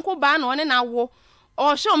kofo me yonko ba na one na wo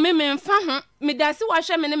o show me mfa ho me dasi wa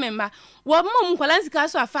hwe me ne memba wo mom nkwala nsika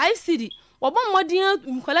so a 5 cedi wo bom modin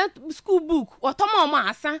nkwala school book wo tomo mo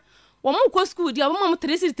asa wo mo ko school dia wo mo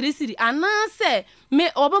 3 cedi anase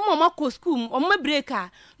me obo mo ko school o mo breaker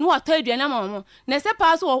no wato aduane ma mo na se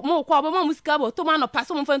pass wo mo ko obo mo sika bo to ma no pass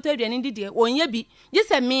mo fanto aduane ndide onye bi je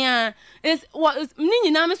se me a ni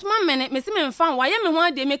nyina me so ma mene me se me mfa wa ye me ho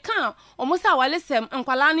ade me kan o mo sa wale sem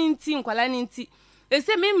nkwala ni nti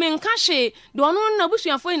ese me nka hwe do no na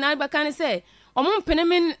busuafo ina ba kan se o mo mpene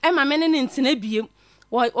me e ma mene ni ntina biem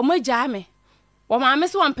o mo gya me o ma me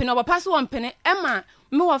so mpene o pass wo mpene e ma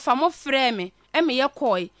me wo fa mo frɛ me e me ye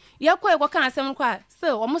koi ko kan asem kwa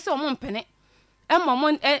se o mo mpene e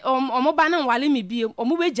mo ba na wale me biem o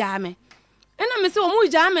mo be gya me ena me se o mo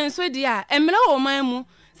gya me nso de a emre o man mu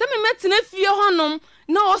se me metena fie honom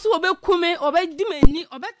na o so obekume obedi mani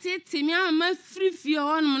obetete mi ama free fie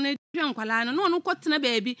honom na hwe nkwala no no ko tena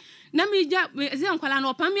baabi na me gya ze nkwala no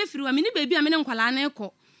opam me firi wa me ni baabi a me ne nkwala na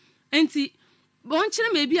ekọ enti bon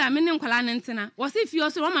kire me bi a me ne nkwala na ntena wo se fie o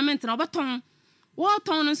so o ma me ntena obeton wo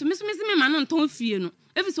ton no so me ma no nton fie no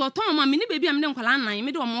efi so oton ma me ni baabi a me ne nkwala nan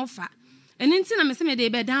me de o mo fa eni ntina me se me de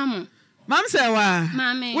be damo mam se wa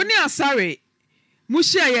woni asare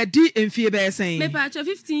mushia ye di enfie be sen me pa cha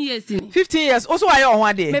 15 years ni 15 years also wa ye ho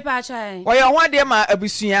ade me pa cha wo ye ho ade ma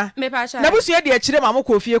abusua me pa cha na abusua de akire ma mo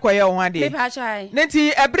ko fie ko ye ho ade me pa cha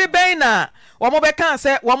nti ebre ben na wo mo be kan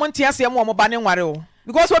se wo mo ntiase mo mo ba ne nware o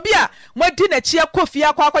because obi a mo di na chia ko fie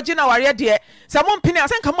akwa na ware de se mo mpini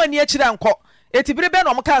asen ka mo ani akire anko eti bre ben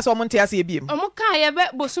no mo kan se mo ntiase e biem o mo kan ye be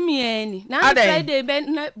bosumi ye ni na Friday be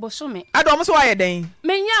na bosumi ado mo so wa ye den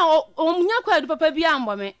menya o nya kwa du papa bi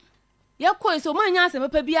ambo me ya ko so mo nya se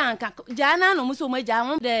papa bi anka jana no mo so mo ja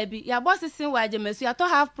mo da bi ya boss sin wa Agyamasu ya to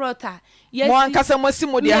half prota yes mo anka se mo si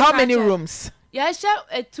mo de how many rooms ya share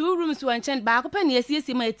 2 rooms one chen ba ko pa ne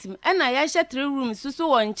yesi ma etim na ya share 3 rooms so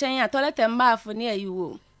one chen ya toilet and bath ne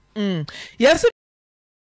ayiwo yes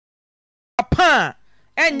papa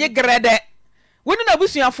enye grede woni na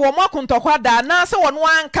busuafo mo akontokwa da na se wono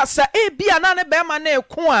ankasa e bia na ne be ma na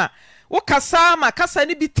eku a wo kasa ma kasa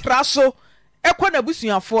ni bi traso ekwa na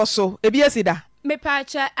busuafo so e bi asida me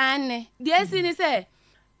pacha ane de asi ni se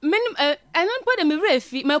men anon po de me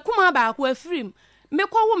refi makuma ba ko afrim me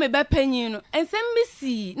kwa wo me ba panyin no ensem me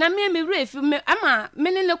si na me refi me ama me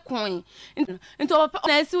ne kon nto papa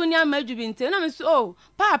na asi oni amadwubi nte na me so oh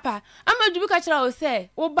papa amadwubi ka kira o se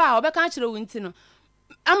wo ba o be ka kira wo nti no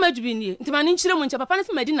amadwubi ni nti ma ni nkire mu nche papa ne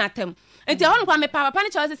se madi na atam nti ho no kwa me papa ne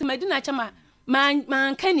kira se madi na chama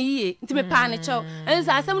man kan yi nti me pa ne kira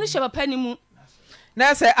enza asem no hye papa ni mu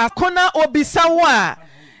na se akona obisa wo a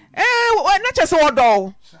na che se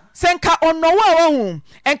wodo senka onnowo a wahu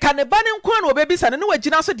enka ne ba ne nko na obebisa ne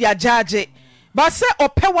wagina so de agyaage ba se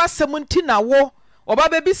opewa semunti na wo oba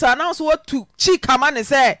bebisa na so watu chi kama ne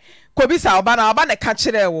se kobisa oba ne ka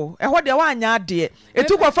kire wo ho de wa anya ade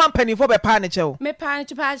etu ko fa mpanifo be pa ne chewo me pa ne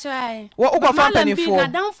pa chai wo ko fa mpanifo na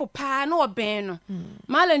dan fo pa na oben no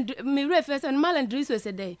malan me reference malan driso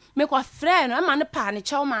se dey me ko frɛ no ama ne pa ne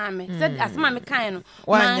chewo ma me se asema me kan no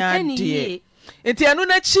man kan ni enti anu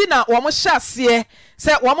na chi na wo mo hyase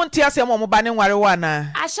se wo mo ntiase mo ba ne nware wa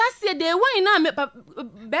na ahyase de wan na me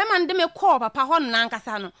be man de me call papa ho na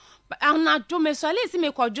nkasa no ana do me sole si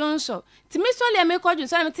me Kojo nso ti me sole me Kojo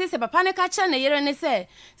nso me ti se papa ne ka kya na yere ne se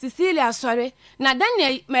Cecilia sore na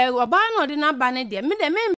Daniel me oba no de na ba ne de me de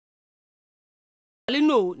me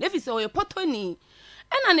no nefi se o potoni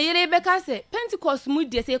ena ne yere beka se Pentecost mu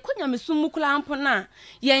die se konya mesum mu kula ampo na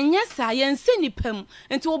yenye sa yense nipam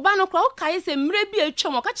enti oba no kra o kai se mre bi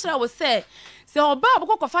atwam o ka kira wo se oba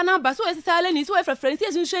obokọfa na ba so esisale ni so efrefrensi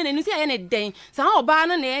esunhwe na ni se ye den sa oba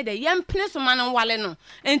no na ye de yempene so ma no wale no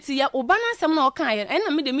enti ya oba na nsem na o kan ye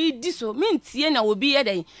ena me de me di so me ntie na obi ye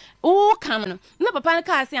den o kam no na papa na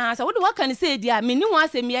ka ase ha sa wo de waka ni se di a me ni wo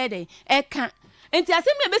asem ye den e ka enti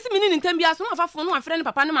asem me besi me ni ntam bia so na afafo no afre ne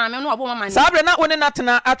papa ne maame no obo mama ni sabre na woni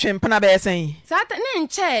natena atwempena be esen sa ne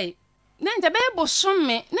nche be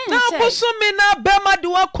bosomme ne nche na bosomme na be ma de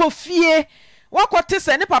wa kofie wakote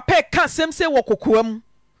se ne papa ka sem se wo kokoam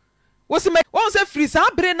wo se me won se free sa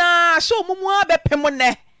bre na show mumu abepem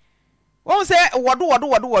ne won se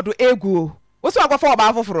wodo egu wo se akwafa oba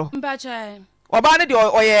afoforo mbacha oba ne de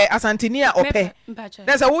oye asantini a ope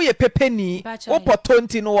na se wo ye pepeni wo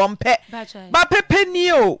potonti no wompe ba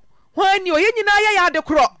pepeni o hwani o ye nyina ya de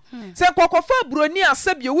kro se kokofa broni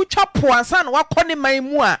asabie wo twa po ansa na wakone man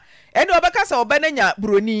mu a ene obeka se oba na nya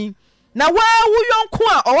broni na wa wu yonko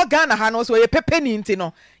a owo Ghana ha no so ye pepeni nti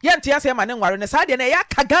no ye ntia se ma ne nware ne sa de na ya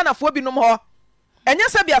ka Ghana fo binom ho enye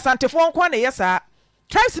se bia santefo nko na ye sa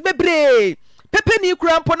tribes bebre pepeni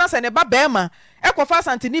kura mpo na se ne ba bema ekofa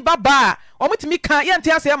santini baba omutimi ka ye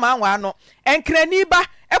ntia se ma anwa no enkrani ba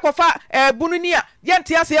ekofa bununi a ye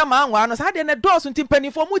ntia se ma anwa no sa de ne dose nti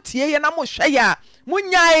mpanifo mutie ye na mo hwe ya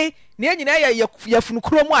munyai ne nyina ye yafunu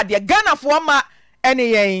kuro mu ade Ghana fo ma ene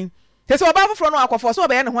yen tese oba foforo no akofo so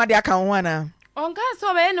be ne ho ade aka ho ana onka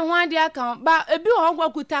so be ne ho ade aka ba ebi ho gwa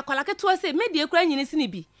kuta kwala keto se media kura nyine sini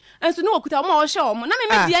bi enso ne okuta mo hye omo na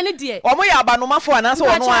me media ne de omo ya abanomafo ana so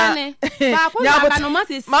ono a ba ko ya abanoma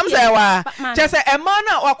se mam se wa tese ema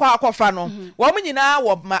na wakwa akofa no wo nyina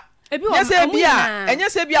wo ma nyese bia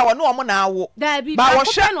enyese bia wo no omo na awo ba wo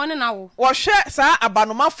hye no ne na awo wo hye sa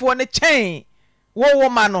abanomafo ne chen wo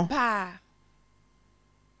ma no ba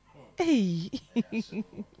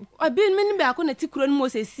Obi mini be akọ na tikuro no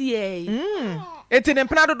mosesi eti ne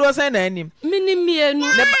mpena dodo sen na anim mini mienu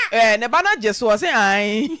ne ba na jeso o sen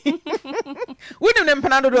ai woni ne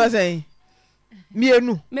mpena dodo sen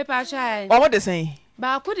mienu me pa chai o mo de sen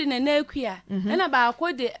ba akọ de na akua na ba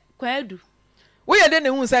akọ de Kwadu wo ye de ne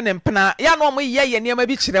hu sen ne mpena ya no mo ye niam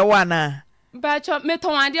bi kire wo ana Bacho me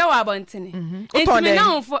ton ade wa abontene enti me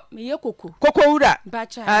nanfo me ye koko wura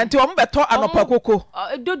anti o mo beto anopa koko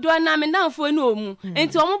dodo na me nanfo ni omu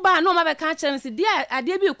enti o mo ba na o ma be ka kire nsi dia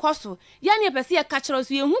ade bi koso ya ne pese ye ka kire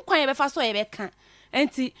so ye hu kwan ye be fa so ye be ka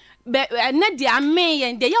enti na dia me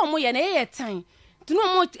ye de ya o mo ye na ye tan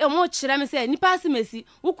tunu mo kire me se nipa asemesi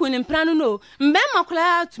wo kun ni mpra no mbe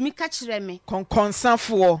makula tumi ka kire me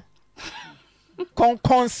konkonsanfo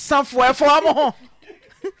efo mo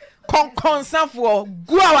Konsafo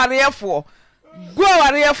guawarefo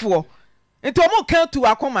ento mo kan tu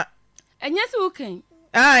akoma enye se ukan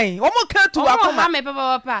ai o mo kan tu akoma me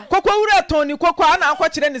papa kokko wura toni kokko ana akwa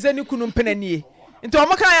kire ne ze ni kunu mpenanie ento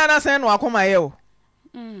mo kan ya na sen no akoma ye o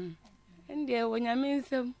ende wonya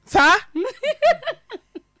mensem sa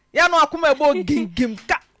ya no akoma ebo gingim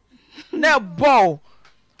ka na ball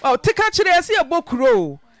o tika kire ese ebo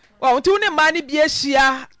kuro o nti woni ma ni bia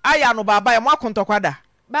hia aya no baba ye mo akontokwada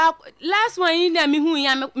ba last one yin na me hu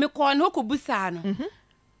ya me ko no ko busa no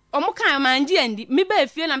omo kan manje andi me ba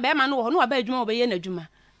fie na be ma no wo no ba adwuma wo be ye na adwuma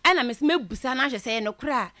ana me se me busa na hwe se ye no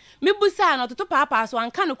kra me busa no toto papa so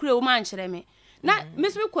anka no kra wo man kyere me na me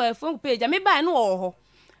se me ko phone page me ba no wo ho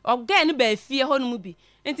o ga no ba fie ho no mu bi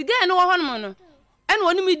enti ga no wo ho no no ana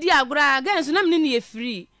woni me di agora ga so na me ni ye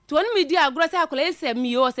free to woni me di agora se akola ese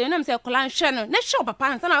mi yo se na me se akola nhwe no na show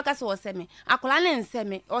papa nsa na waka se wo se me akola na nse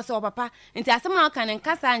me o se wo papa enti asem na waka ne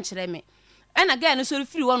nkasa nkyere me ena ga no so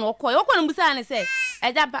free wo no okọ no busa ne se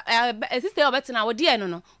eja sister obetena wo die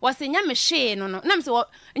no wo se nya me hwe no na me se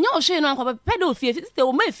nya wo hwe no nkọ pe do fie sister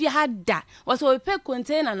wo ma fie ha da wo se wo pe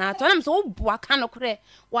container na to na me se wo bo aka no kre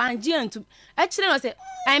wanje antu e kire no se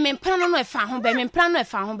ai me mpana no e fa ho be me mpana no e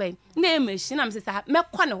fa ho be na e machine na me se sa me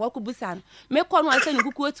kọ ne wo ko busa no me kọ no ase ne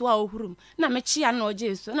kuku otu a ohurum na me chia na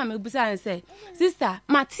oje so na me busa ne se sister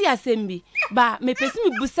matia sembi ba me pesi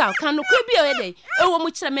me busa kan no kre bi e dey e wo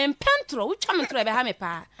mu kire me mpentro chamntro be ha me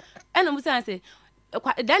pa eno musa se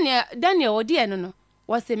Daniel odi no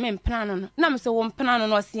was a men plan no na me se wo mpana no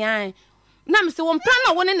no sian na me se wo mpana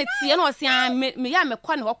no woni ne tie no sian me ya me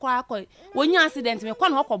kwa ne hokwa akọ wonya accident me kwa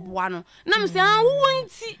ne hokọ boa no na me se wo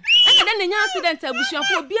nti ene ne nya accident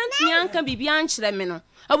abusuafo obi antimi anka bibia ankyere me no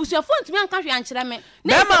abusuafo antimi anka hwe ankyere me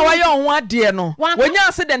na ma wa ye ho ade no wonya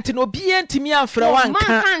accident no obi antimi amfra wanka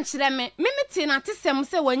man kan kyere me mete na tesem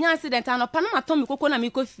se wonya accident anopa na mato me koko na me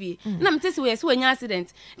kofie na mete se we se wonya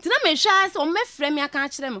accident nti na me hwa se o mefrɛ me aka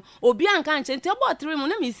kyere me obi anka ankyere nti obo tere mu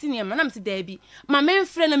na me senior ma na me se da bi ma me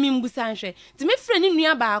mfrɛ na me mbusa nhwɛ nti me frɛ ni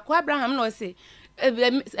nua ba ko Abraham na o se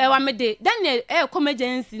wa me de Daniel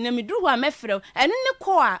emergency na me duru ho a mefrɛ ene ne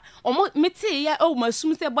ko a omo mete ya o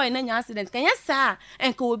masum se boy na nya accident kan ya sa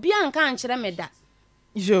enka obi anka ankyere me da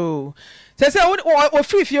yo say o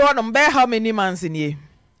free fie on be how many months in ye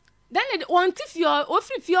Daniel want if you o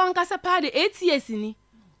free fie on kasa pa de 8 years ni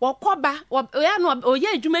wo koba ya no o ye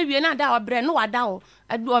adwuma wie na da obre no wada o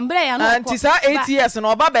ombre ya no anti sa 8 years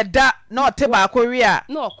no oba be da na o te ba ko wi a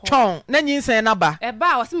ton na nyinsen na ba e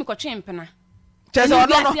ba o se me ko twempena chese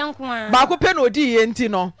ono ba ko pe no odi ye nti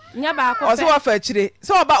no nya ba ko o se wa fa chire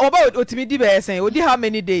so oba otimi di be esen odi how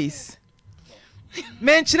many days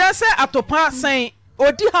men chire se atopa sen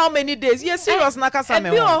odi how many days ye serious na kasa me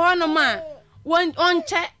ho bi o ho no ma won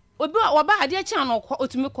che obi oba ade a chan no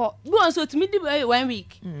otimi ko bi won so otimi di 1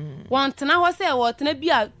 week won tena ho se wo tena bi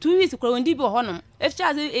a 2 weeks kro won di bi ho no if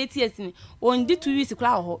charge 8 years ni won di 2 weeks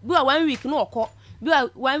kra ho bi a 1 week no okọ bi a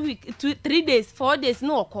 1 week 3 days 4 days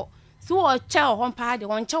no okọ so wo che ho pa de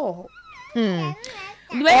won che ho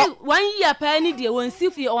the 1 year pa ni de won si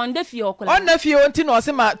fie on da fie okola on da fie onti no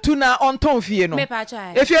se ma tuna on ton fie no me pa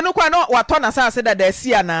cha e fie no kwa no wato na asase da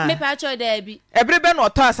si ana me pa cha da bi ebre be no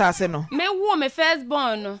to asase no me wo me first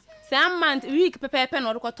born no some month week pepe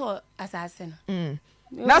no ko to asase no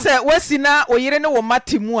na se wasi na oyire ne wo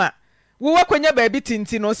matemu a wo wakwanya ba bi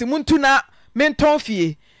tinti no se muntu na menton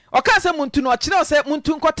fie o ka se muntu no o kire o se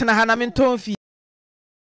muntu nkotena ha na menton fie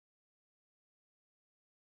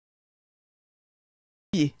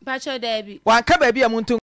Pacho Debbie. Wan ka ba bi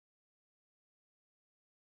amuntu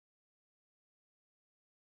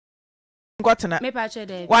ngotena. Me Pacho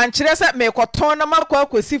Debbie. Wan kire se me koton na makwa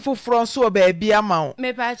akosi fufuro so ba bi ama wo.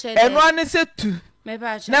 Me Pacho Debbie. Eno ane se tu. Me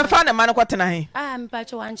Pacho. Na fa ne man kotena he. Me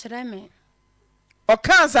Pacho wan kire me. O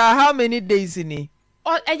cancer how many days ni?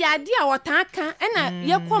 O eya ade a wotan ka na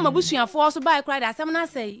ye ko mabusuafo so ba ikra da asem na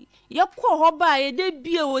say ye ko ho ba ye de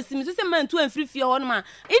bie wo sim so se mantu anfiri fie ho no ma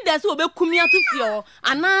ida so obekumi ato fie ho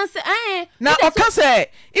ananse na o ka say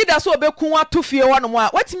ida so obekun ato fie ho no ma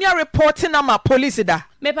watimi a report na ma police da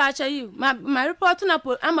me pa cha you my report na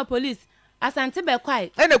ama police asante be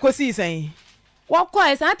kwai ene kosi sen wo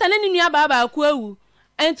kwai santa na ninu aba ba ku awu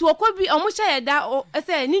enti wo ko bi omo cha ye da o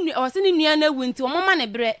say ninu o se ninu na awu enti omo ma ne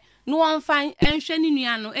bre no one fine enhwe ni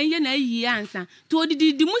nua no enye na ayi ansa to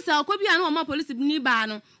odidi musa okobi anu o ma police ni ba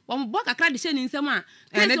no wo bo kakra de hye ni nsem a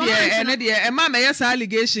ene de e ma me yes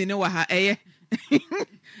allegation ni wa ha eye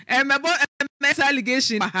e me bo me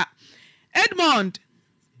allegation wa ha Edmond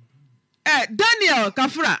Daniel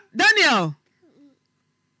Kafra Daniel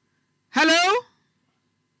hello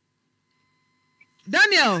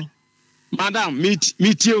Daniel madam meet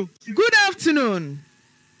you good afternoon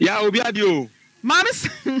ya obi adio Mama say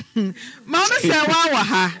wa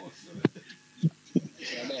ha.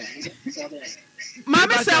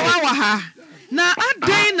 Mama say wa ha. Na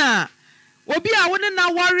adan na obi a woni na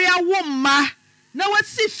ware awo mma na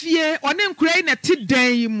wasi fie one nkura na ti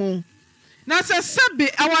dan yi mu. Na se sabe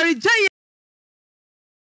aware gya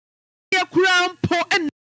ye kura mpo en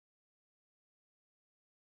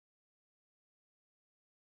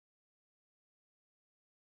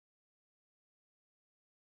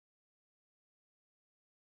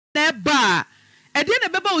neba ede na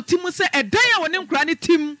beba otimu se edan ya woni nkura ne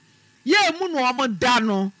tim ye mu no omo da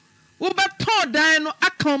no wo beton dan no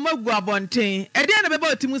akoma gu abonten ede na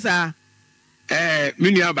beba otimu sa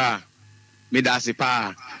minua ba me da se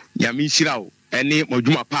pa ya mi hira o ene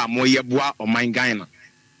modwuma pa mo ye boa oman Ghana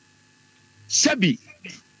sabi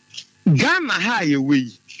Ghana ha ye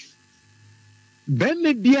we be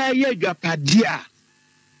me bia ye adwapade a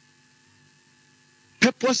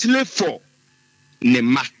purposely for ne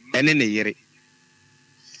ma ene ne yere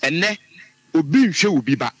ene obi nhwe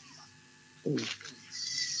obi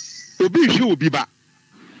ba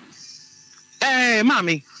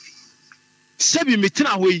mami sebi metina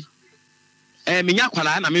hoyi menya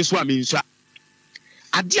kwala na me so a me nso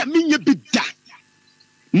ade a menya bi da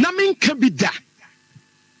na menka bi da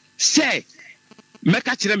se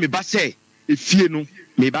meka kire me ba se efie no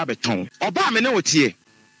me ba beton oba me ne wotie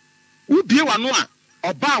wo bie wano a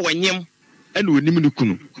oba wanyem ene onim ne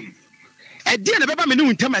kunu ede na beba me ne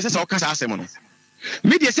wuntam ese se okasa asem no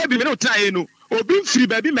me de se bi me ne wotra ye no obi mfiri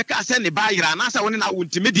ba bi meka ase ne ba yira na asa woni na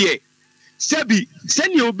wuntime de se bi se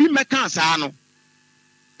ne obi meka asa no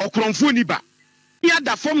okronfo ni ba ya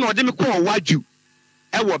da form na ode me call waju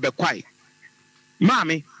e wo be kwai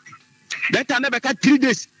maami that time be ka 3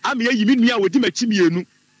 days am ya yimi nua wodi machi mienu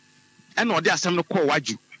e na ode asem no call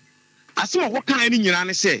waju asem wo kan ni nyina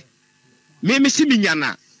ne se me si mi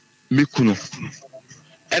nyana me kunu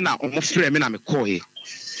e na omo frɛ me na me call ye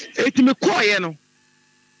eti me call ye no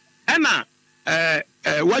e na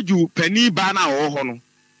waju pani ba na wo ho no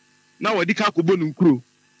na wodi ka kobo no nkuro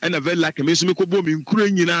e na very like me so me kobo me nkuro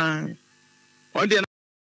nyina on de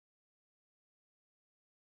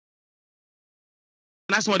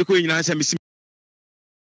na so wodi ko nyina se me si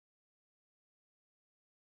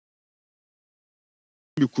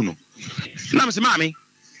me kunu na me se maami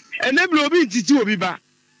eneblo obi ntiti obi ba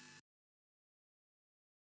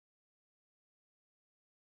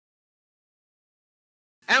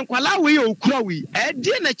enkwala we okura we e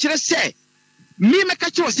die na kire se mi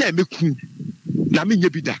meka kire se meku na me nya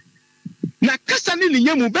bi da na kasa ne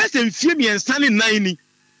nyamu be se mfie miensa ne nan ni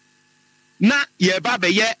na ye ba be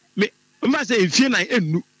ye me mfa se mfie nan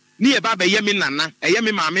enu ni ye ba be ye me nana e ye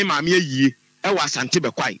me maame ayie e wa asante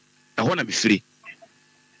be kwai e ho na be firi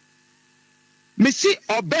me si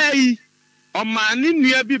obai o ma ne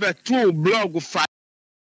nua bi be to blog fa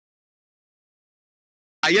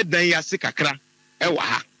aye dan ya se kakra e wa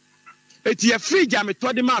ha eti ya fridge a me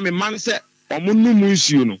to de ma me man se omunnu mu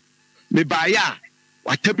nsuo no me ba ya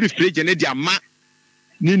wa tabri fridge ne dia ma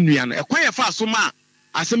ne nua no e kwan ya fa so ma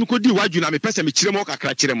asem ko di waju na me pese me kire mo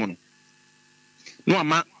kakra kire mo no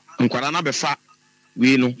ama nkwara na be fa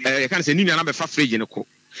we no e kan se nua na be fa fridge ne ko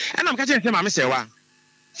e na me ka kire se ma me se wa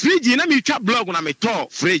fridge na me twa blog na me to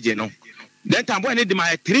fridge no then time boy ne di ma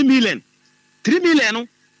 3 million no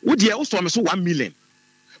wo de wo so me so 1 million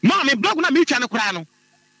ma me blog na me twa ne kora no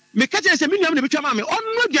me ka kire se me nua me twa ma me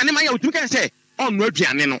onno aduane ma ya otumi kan se onno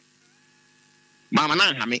aduane no mama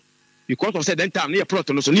na ha me because of said then time near plot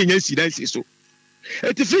no so near si dan si so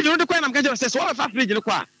eti fridge no de kwa na me ka kire se so fa fridge no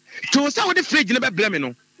kwa to sa wo de fridge no be blame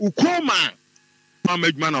no ukoma mama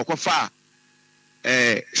adwuma na okofa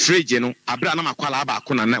fridge no abra na makwala ba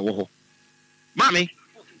ko na wo ho mami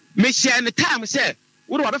me share ne time say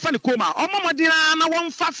wo do abefa ne koma omomodina na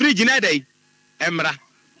won fa fridge na dai emra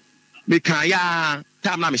me kan ya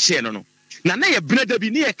time na me share no na ye breda bi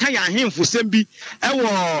ne ye kan ya ahemfo sem bi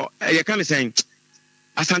ewo ye kan sen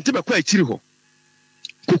asante be kwa akiri ho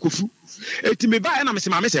kokofu eti me ba na me se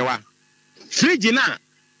ma me se wa fridge na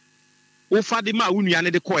wo fa de ma wo nua ne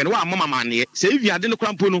de koe no wa mama mane se evi ade no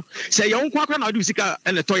krampo no se ye wonko akra na ade usika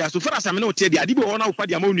ene toya so fara sa me no te de ade bi wo na wo fa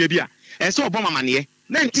de ama wo nua bi a e se obo mama ne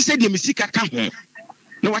na nti se de misika ka ho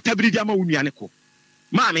na watabiri de ama wo nua ne ko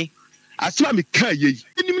maami asua me ka ye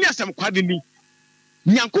nim ni asam kwade ni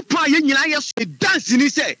nyankopa ye nyina ye so dance ni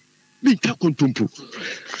se mi nka kontompo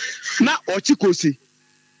na ochikosi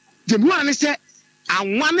de mu ane se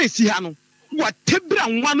anwa na esi ha no watabira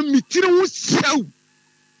anwa no mitire wo sew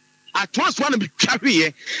atwaso na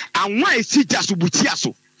bitwahwe anwa esi jaso butia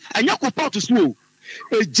so anya ko pot so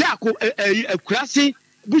eja ko akurase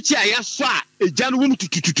butia ya so a eja no wom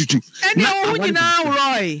tutututu ene wo nyina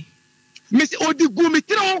roy miss odigu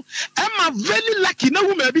mitiro am very lucky na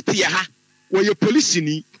wo ma bitie ha wo ye police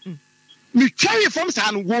ni mi twaye from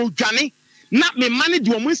sa no wo dwane na me manage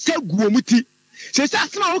wo mo sagu wo muti se sa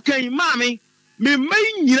asema wo kan maami me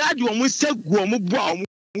mai nyira de wo mo sagu wo mo bo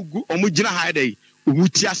o mo gina ha dai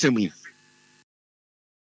umuti asemi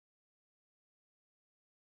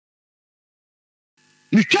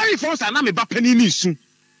ni carry force na me ba pani ni su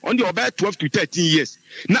on the about 12 to 13 years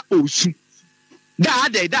na osu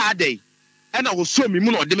da day and I was so me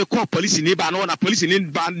mu no de me call police ni ba na police ni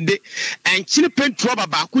ba de enchine pentro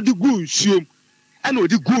ba ko di gu nsuom and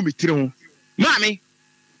odi gu me tire ho maami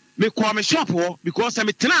me call me shop ho because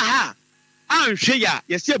me tena ha anhwe ya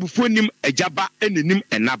yesi abufo nim agyaba enenim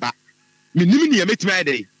enaba minim ni yametime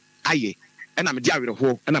ade aye ena me dia were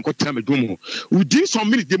ho ena ko tena me dum ho within some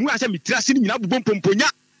minutes dem ga say me tirase ni nyina bubom pomponya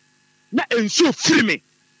na enso firi me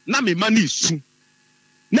na me mani su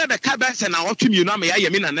na be ka be se na otwemi no me ya ye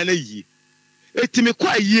me na na yi etime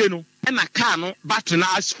kwa yie no ena car no battery na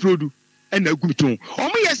asprodu ena agumiton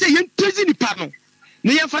omo ye se ye ntezi ni pa no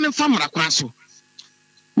ne ye fa ne famra kwa so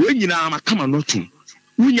we nyina ma kama no tun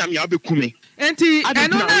wunyam ya obekume enti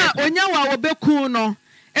eno na onya wa obeku no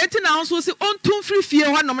enti na onso si ontum free fie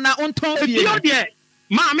ho nom na onton fie no de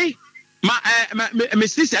maami me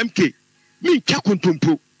sis MK mi nka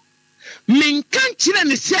kontompo mi nka nkyire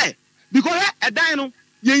ne se because edan no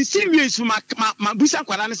yensi wiesu ma busa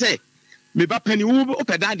kwara ne se me ba pani wo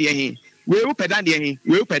opedan de hin we opedan de hin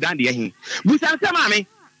we opedan de hin busa se maami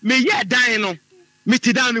me ye edan no me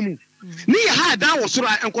ti dan no mu ni ye ha dan wo soro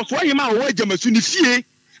enkoso yema wo agyamasu ne fie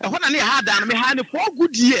e ho na ne ha dan no me ha ne 4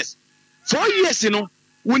 good years 4 years no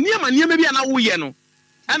woni amaniema bia na wo ye no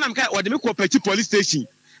ana mka ode me ko Pachi police station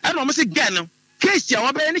ana o say gan no case ya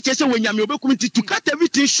wo be ne chese wonyame obekum ti to cut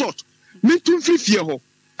everything short me tun fifie ho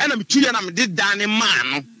ana me tuya na me de dan ne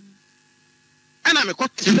man no ana me ko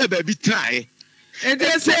tele ba bi trae e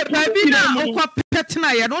dey say ba bi na o ko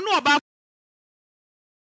petna ye no no oba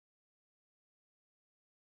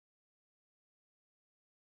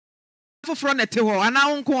foforo na te ho ana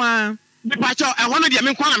wonko a me pa cho e ho no de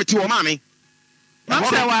me nko na me te ho ma me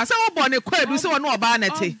Mamsa wa se wo bo ne kwadu se wo no oba na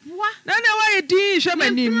te na ne wa ye din hwe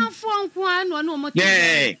manim na fo nko a no no mo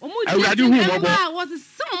te awurade hu mo bo was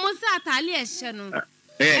some mo se atale e hye no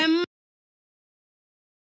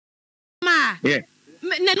ma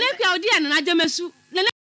na ne kwa odi an na ajamesu na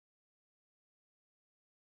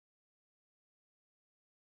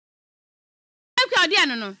kwa odi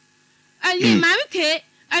an no ayi ma mi ke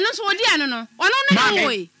eno so odi an no ono ne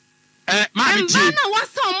wo Mami ti. Mbana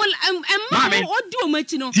wasa omo odi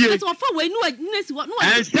omachi no. So ofa we nu nesi no.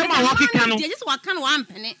 Sema wa kika no. Just wa kan wa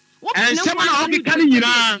mpene. Sema na wa kika ni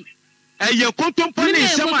nyina. Ye kontompo ni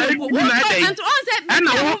sema e ku na dai.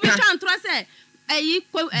 Na wo bi twa ntro se ayi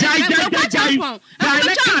ko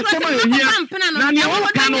na ne wo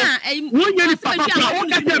ka no wonye ni papa wo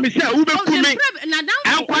ka se me se wo be ku me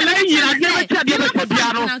enkwala nyina de be tia de be bia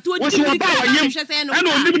no wo so oba wanyem ana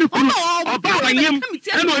onim ni kunu oba wanyem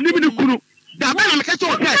ana onim ni kunu da ba na me ka se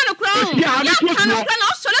o ke ya ha to to na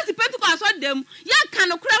o so le si pentu ko aso dem ya kan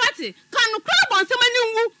no kura wate kan no kura bon se mani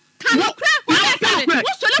wu kan no kura wo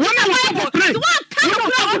so le ko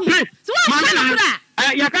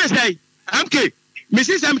wa ya kan say amke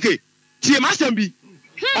Mrs. MK, she must be.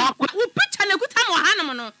 Who picture the good time or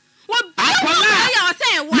Hanamano? What I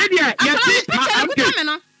say? Media,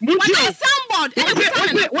 soundboard.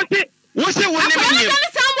 What's the one name?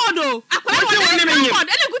 Soundboard.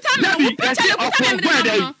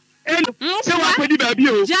 So what could you be?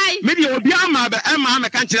 Maybe you'll be a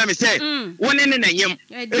country. Me say, one in the name.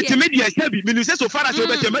 It's a media, Minister so far as you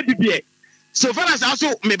better be. So far as also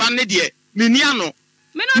me bandia, Miniano.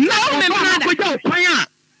 We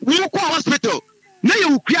go hospital. Na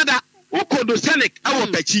you kwada ukodo Senek awo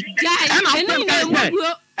Pachi. Na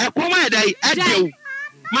akoma dai adew.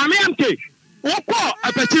 Mama amke. Uko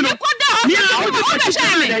Pachi no. Ni a o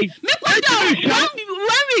Pachi. Me kwada 1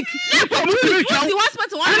 week. Na ko the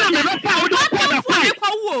hospital. Na me no pa o do kwada kwa.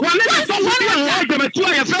 Wa me so wo na de me tu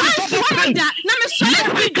ya friend. Na me so le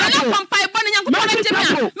bi gana pampai bo na nyanko na jemia.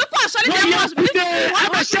 Me ko so le dem hospital.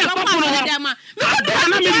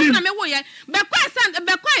 Na me wo ye. Be kwa san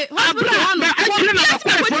be kwa hospital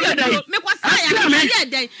no. Me kwa sa ya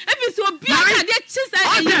dey. Ebi so obi a dey chisa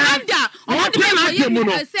e yanda. O dey me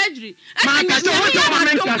surgery. Ma ka so o do ma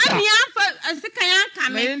Ani anfa sikayan ka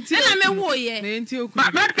me. Na me wo ye. Me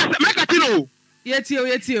ka tino.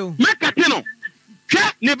 Yetio. Me ka tino. Hwe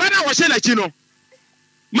ne bana wo se na chi no.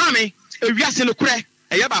 Mami, ewiase no kure.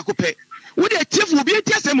 Eye ba ko pe. Wo dey tifu obi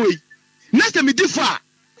eti asem oyi. Na se me difu a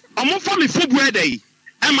omo fa me fobu edai.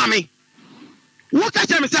 E mami. Wo ka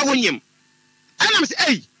che me se wonyem. Ana me se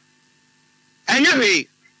enye hwe.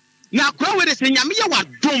 Na kura we de se nyame ye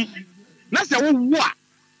wadom. Na se wo wo a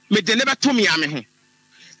me de ne beto me ame ho.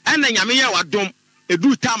 Ana nyame ye wadom.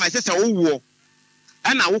 Edu time se se wo wo.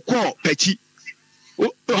 Ana wo ko Pachi.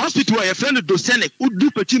 Hospital your friend do Senek udu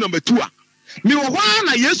Pachi number 2 a. Me wo hwa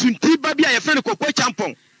na Yesu nti ba bia your friend kokko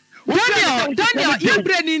champon. Daniel your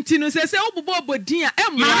brain nti no se obobo obodin a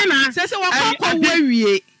emma se wakọ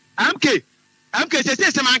wawie. Amke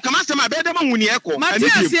se man kama se ma be de ma huni eko.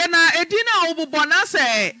 Matias ye na edina obobo na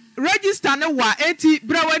se register ne wa enti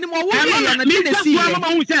brawani mo wo ye na de si ye. Ma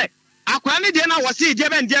hu se akwa ne de na wo se je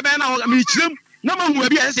be na me chirem na ma hu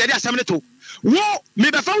abi a se de asem ne to. Wo me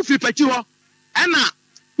be fa fu Pachi ho ana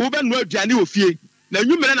wo be no aduane ofie na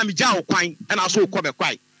nwumere na me gya wo kwan ana so ko be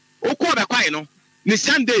kwai. Wo ko be kwai no ni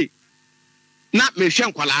Sunday na me hwe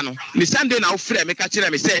nkwala no ni Sunday na wo frɛ me ka kire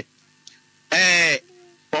me se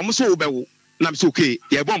omo so wo be wo na me so okay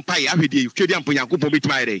ye bo mpa ye ahwedi twedi ampo Yankopɔn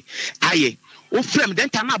betima ayɛ aye wo frɛ me den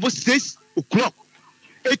ta na abo 6 o'clock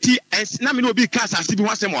eti na me no obi ka asase bi ho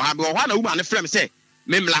asɛm ɔha be ɔha na wo ma ne frɛ me se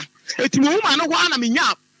me mla eti wo ma no ho na me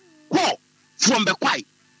nya call from the kwai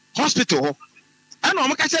hospital ho ana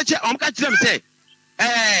omo ka kire me se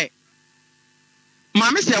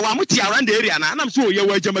mama se wa muti around the area na me so ye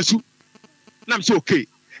wa Agyamasu na me so okay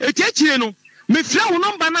etiechire no me frɛ wo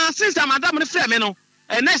number na since madam ne frɛ me no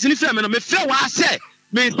nurse ne frɛ me no me frɛ wa se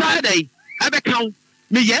me Saturday ebe kan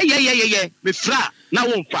me ye me frɛ na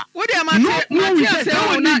wo mfa wo de Matias se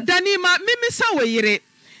wo na Danima mimisa wo yire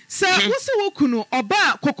se wo se wo kunu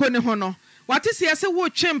oba kokko ne ho no wate se wo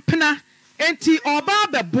twempena enti oba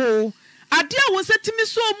bebo adia won se timi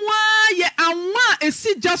so mu ye anwa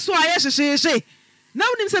esi gya so aye hyehyehe na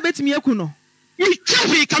wonim se betimi aku no mi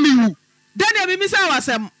chafi kamiwu Daniel mi misa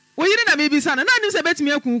wasem wo yiri na mi bisa na nim se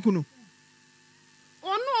betimi aku no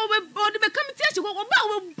ono odi be kamiti achi ko ba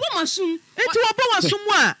wo bomasum enti wo bomasum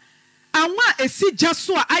a anwa esi gya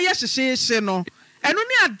so aye hyehyehe no eno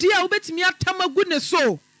ne adia wo betimi atamagu ne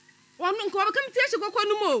so ono nko be kamiti achi ko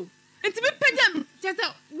no mo enti me pagya chese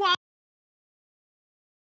wa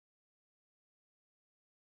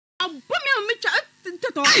abome me cha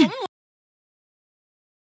teto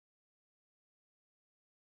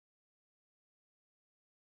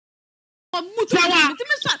Tawa,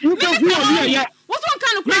 what's one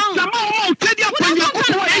kind of crown?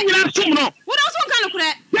 What else one kind of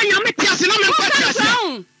crack? Then you make us and I'm a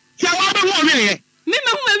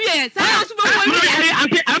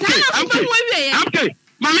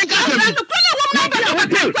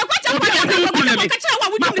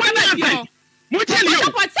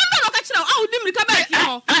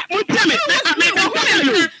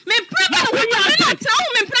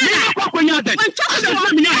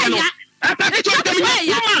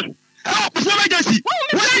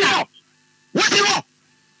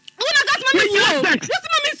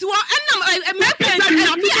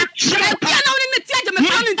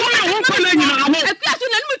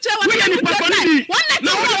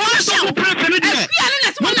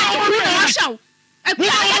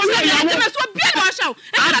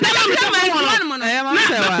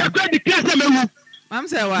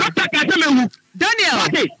Daniel,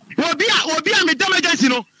 Obia me damages, you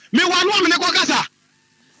know. Me one woman,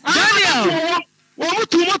 Daniel, one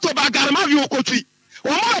too much about Garama country.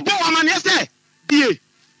 One more woman, yes, Daniel,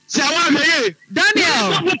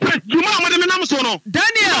 Daniel,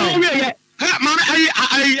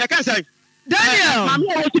 I can't say Daniel,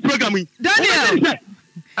 Daniel,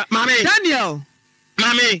 Mammy, Daniel,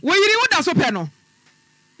 Mammy, where you want us open?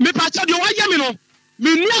 Me patch your Yamino,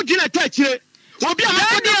 me no gina touch it.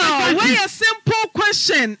 Daniel, why a simple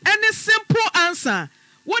question and a simple answer?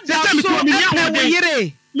 What does so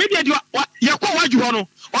maybe you what you want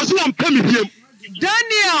also one penny here.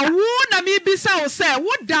 Daniel, who na me bisa say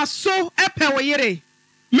what does so epe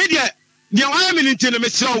media the I mean in me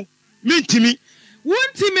so mintimi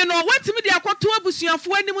wontimi no watimi de akoto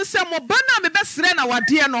abusuafo anim se mo bana me besre na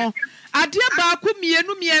wade no ade ba ko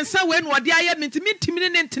mienu miensa we no wade aye mintimi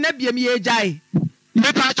ne ntena bia me agyae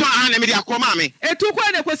me pa cho an me de akoma me etu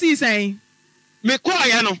ko na kosi sen me ko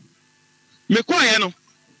ye no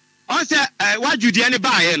on se wajudi ani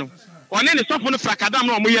ba ye no one ne sofo no frakadam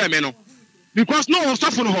no mo ye me no because no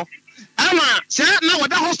sofo no ho ama se na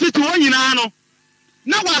wada hospital ho nyina no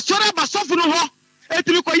na wa sore ba sofo no ho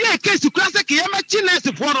etimi ko ye case class ke ye ma chi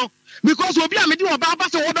nurse fo no because obi amedi oba ba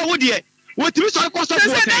se wo be wo de wotimi sore ko sofo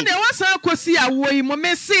se na de wasa kosi awo yi mo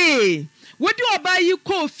mesi wodi oba yi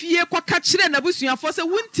ko fie kwa ka kire na busuafo se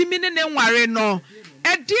wontimi ne ne nware no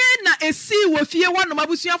edin na esi wo fie wono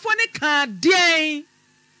mabusuafo ne ka den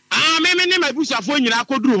me ne mabusuafo nyina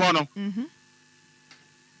akoduru ho no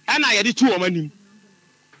ana ye de tu o manim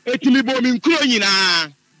etimi bo mi nkuro nyina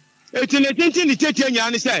etine tintin ni tete nyina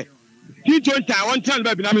ne se T20 one time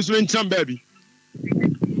baby na me so ntram baby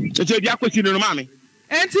tete bia kwesi no ma me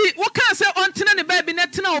enti wo ka se ontene ne baby na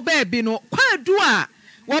tena o baby no kwadu a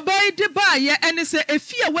wo bai de ba ye ene se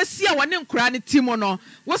efia wasi a wone nkura ne timo no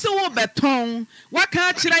wo se wo beton wa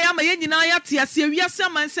ka kira ya ma ye nyina ya te ase wiase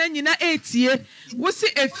amansa nyina etie wo se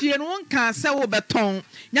efie no nka se wo beton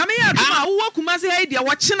nyame ya duma wo kumase ha dia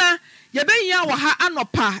wo kina ye benya wo ha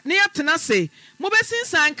anopa ne yatena se mo besin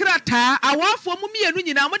sankrata awafo mo mienu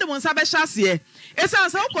nyina mo de mo nsa be hyase esan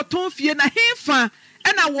se wokoton fie na hefa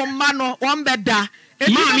ena wo ma no wo mbeda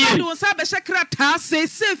ebi mo de nsa be hyekrata se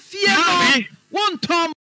fie no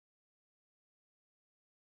wontom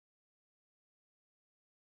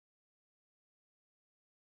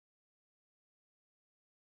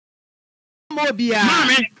mobia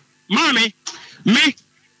mami me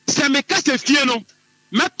se me kase fie no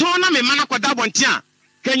meton na me mana kwada bonte a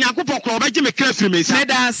kenya kopọ kro obaje me kra firi me sa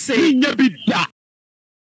meda se nya bi da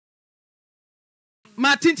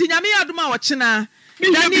ma tinti nyame adoma wo kina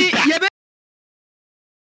dani yebe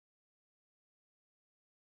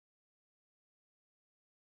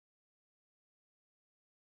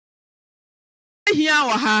hia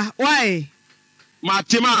wo ha why ma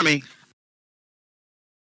timame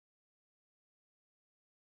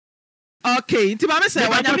okay nti ba me se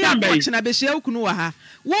wa nyame adoma kina be hia okunu wa ha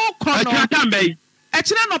wo kono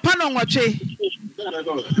echina no pa no nwotwe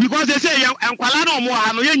because they say enkwala na omo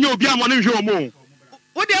ha no ye nya obi amo no hwe omo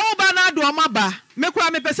wo de wo ba na ado omo ba me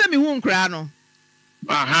kura me pese me hu nkra no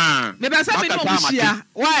aha me pese me no bushia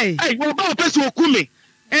why wo ba o pese okumi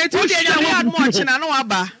etu de nya no admo china no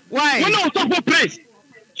aba why when no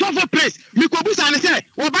so for praise me ko busa ne say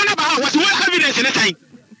wo ba na ba ha was what evidence ne time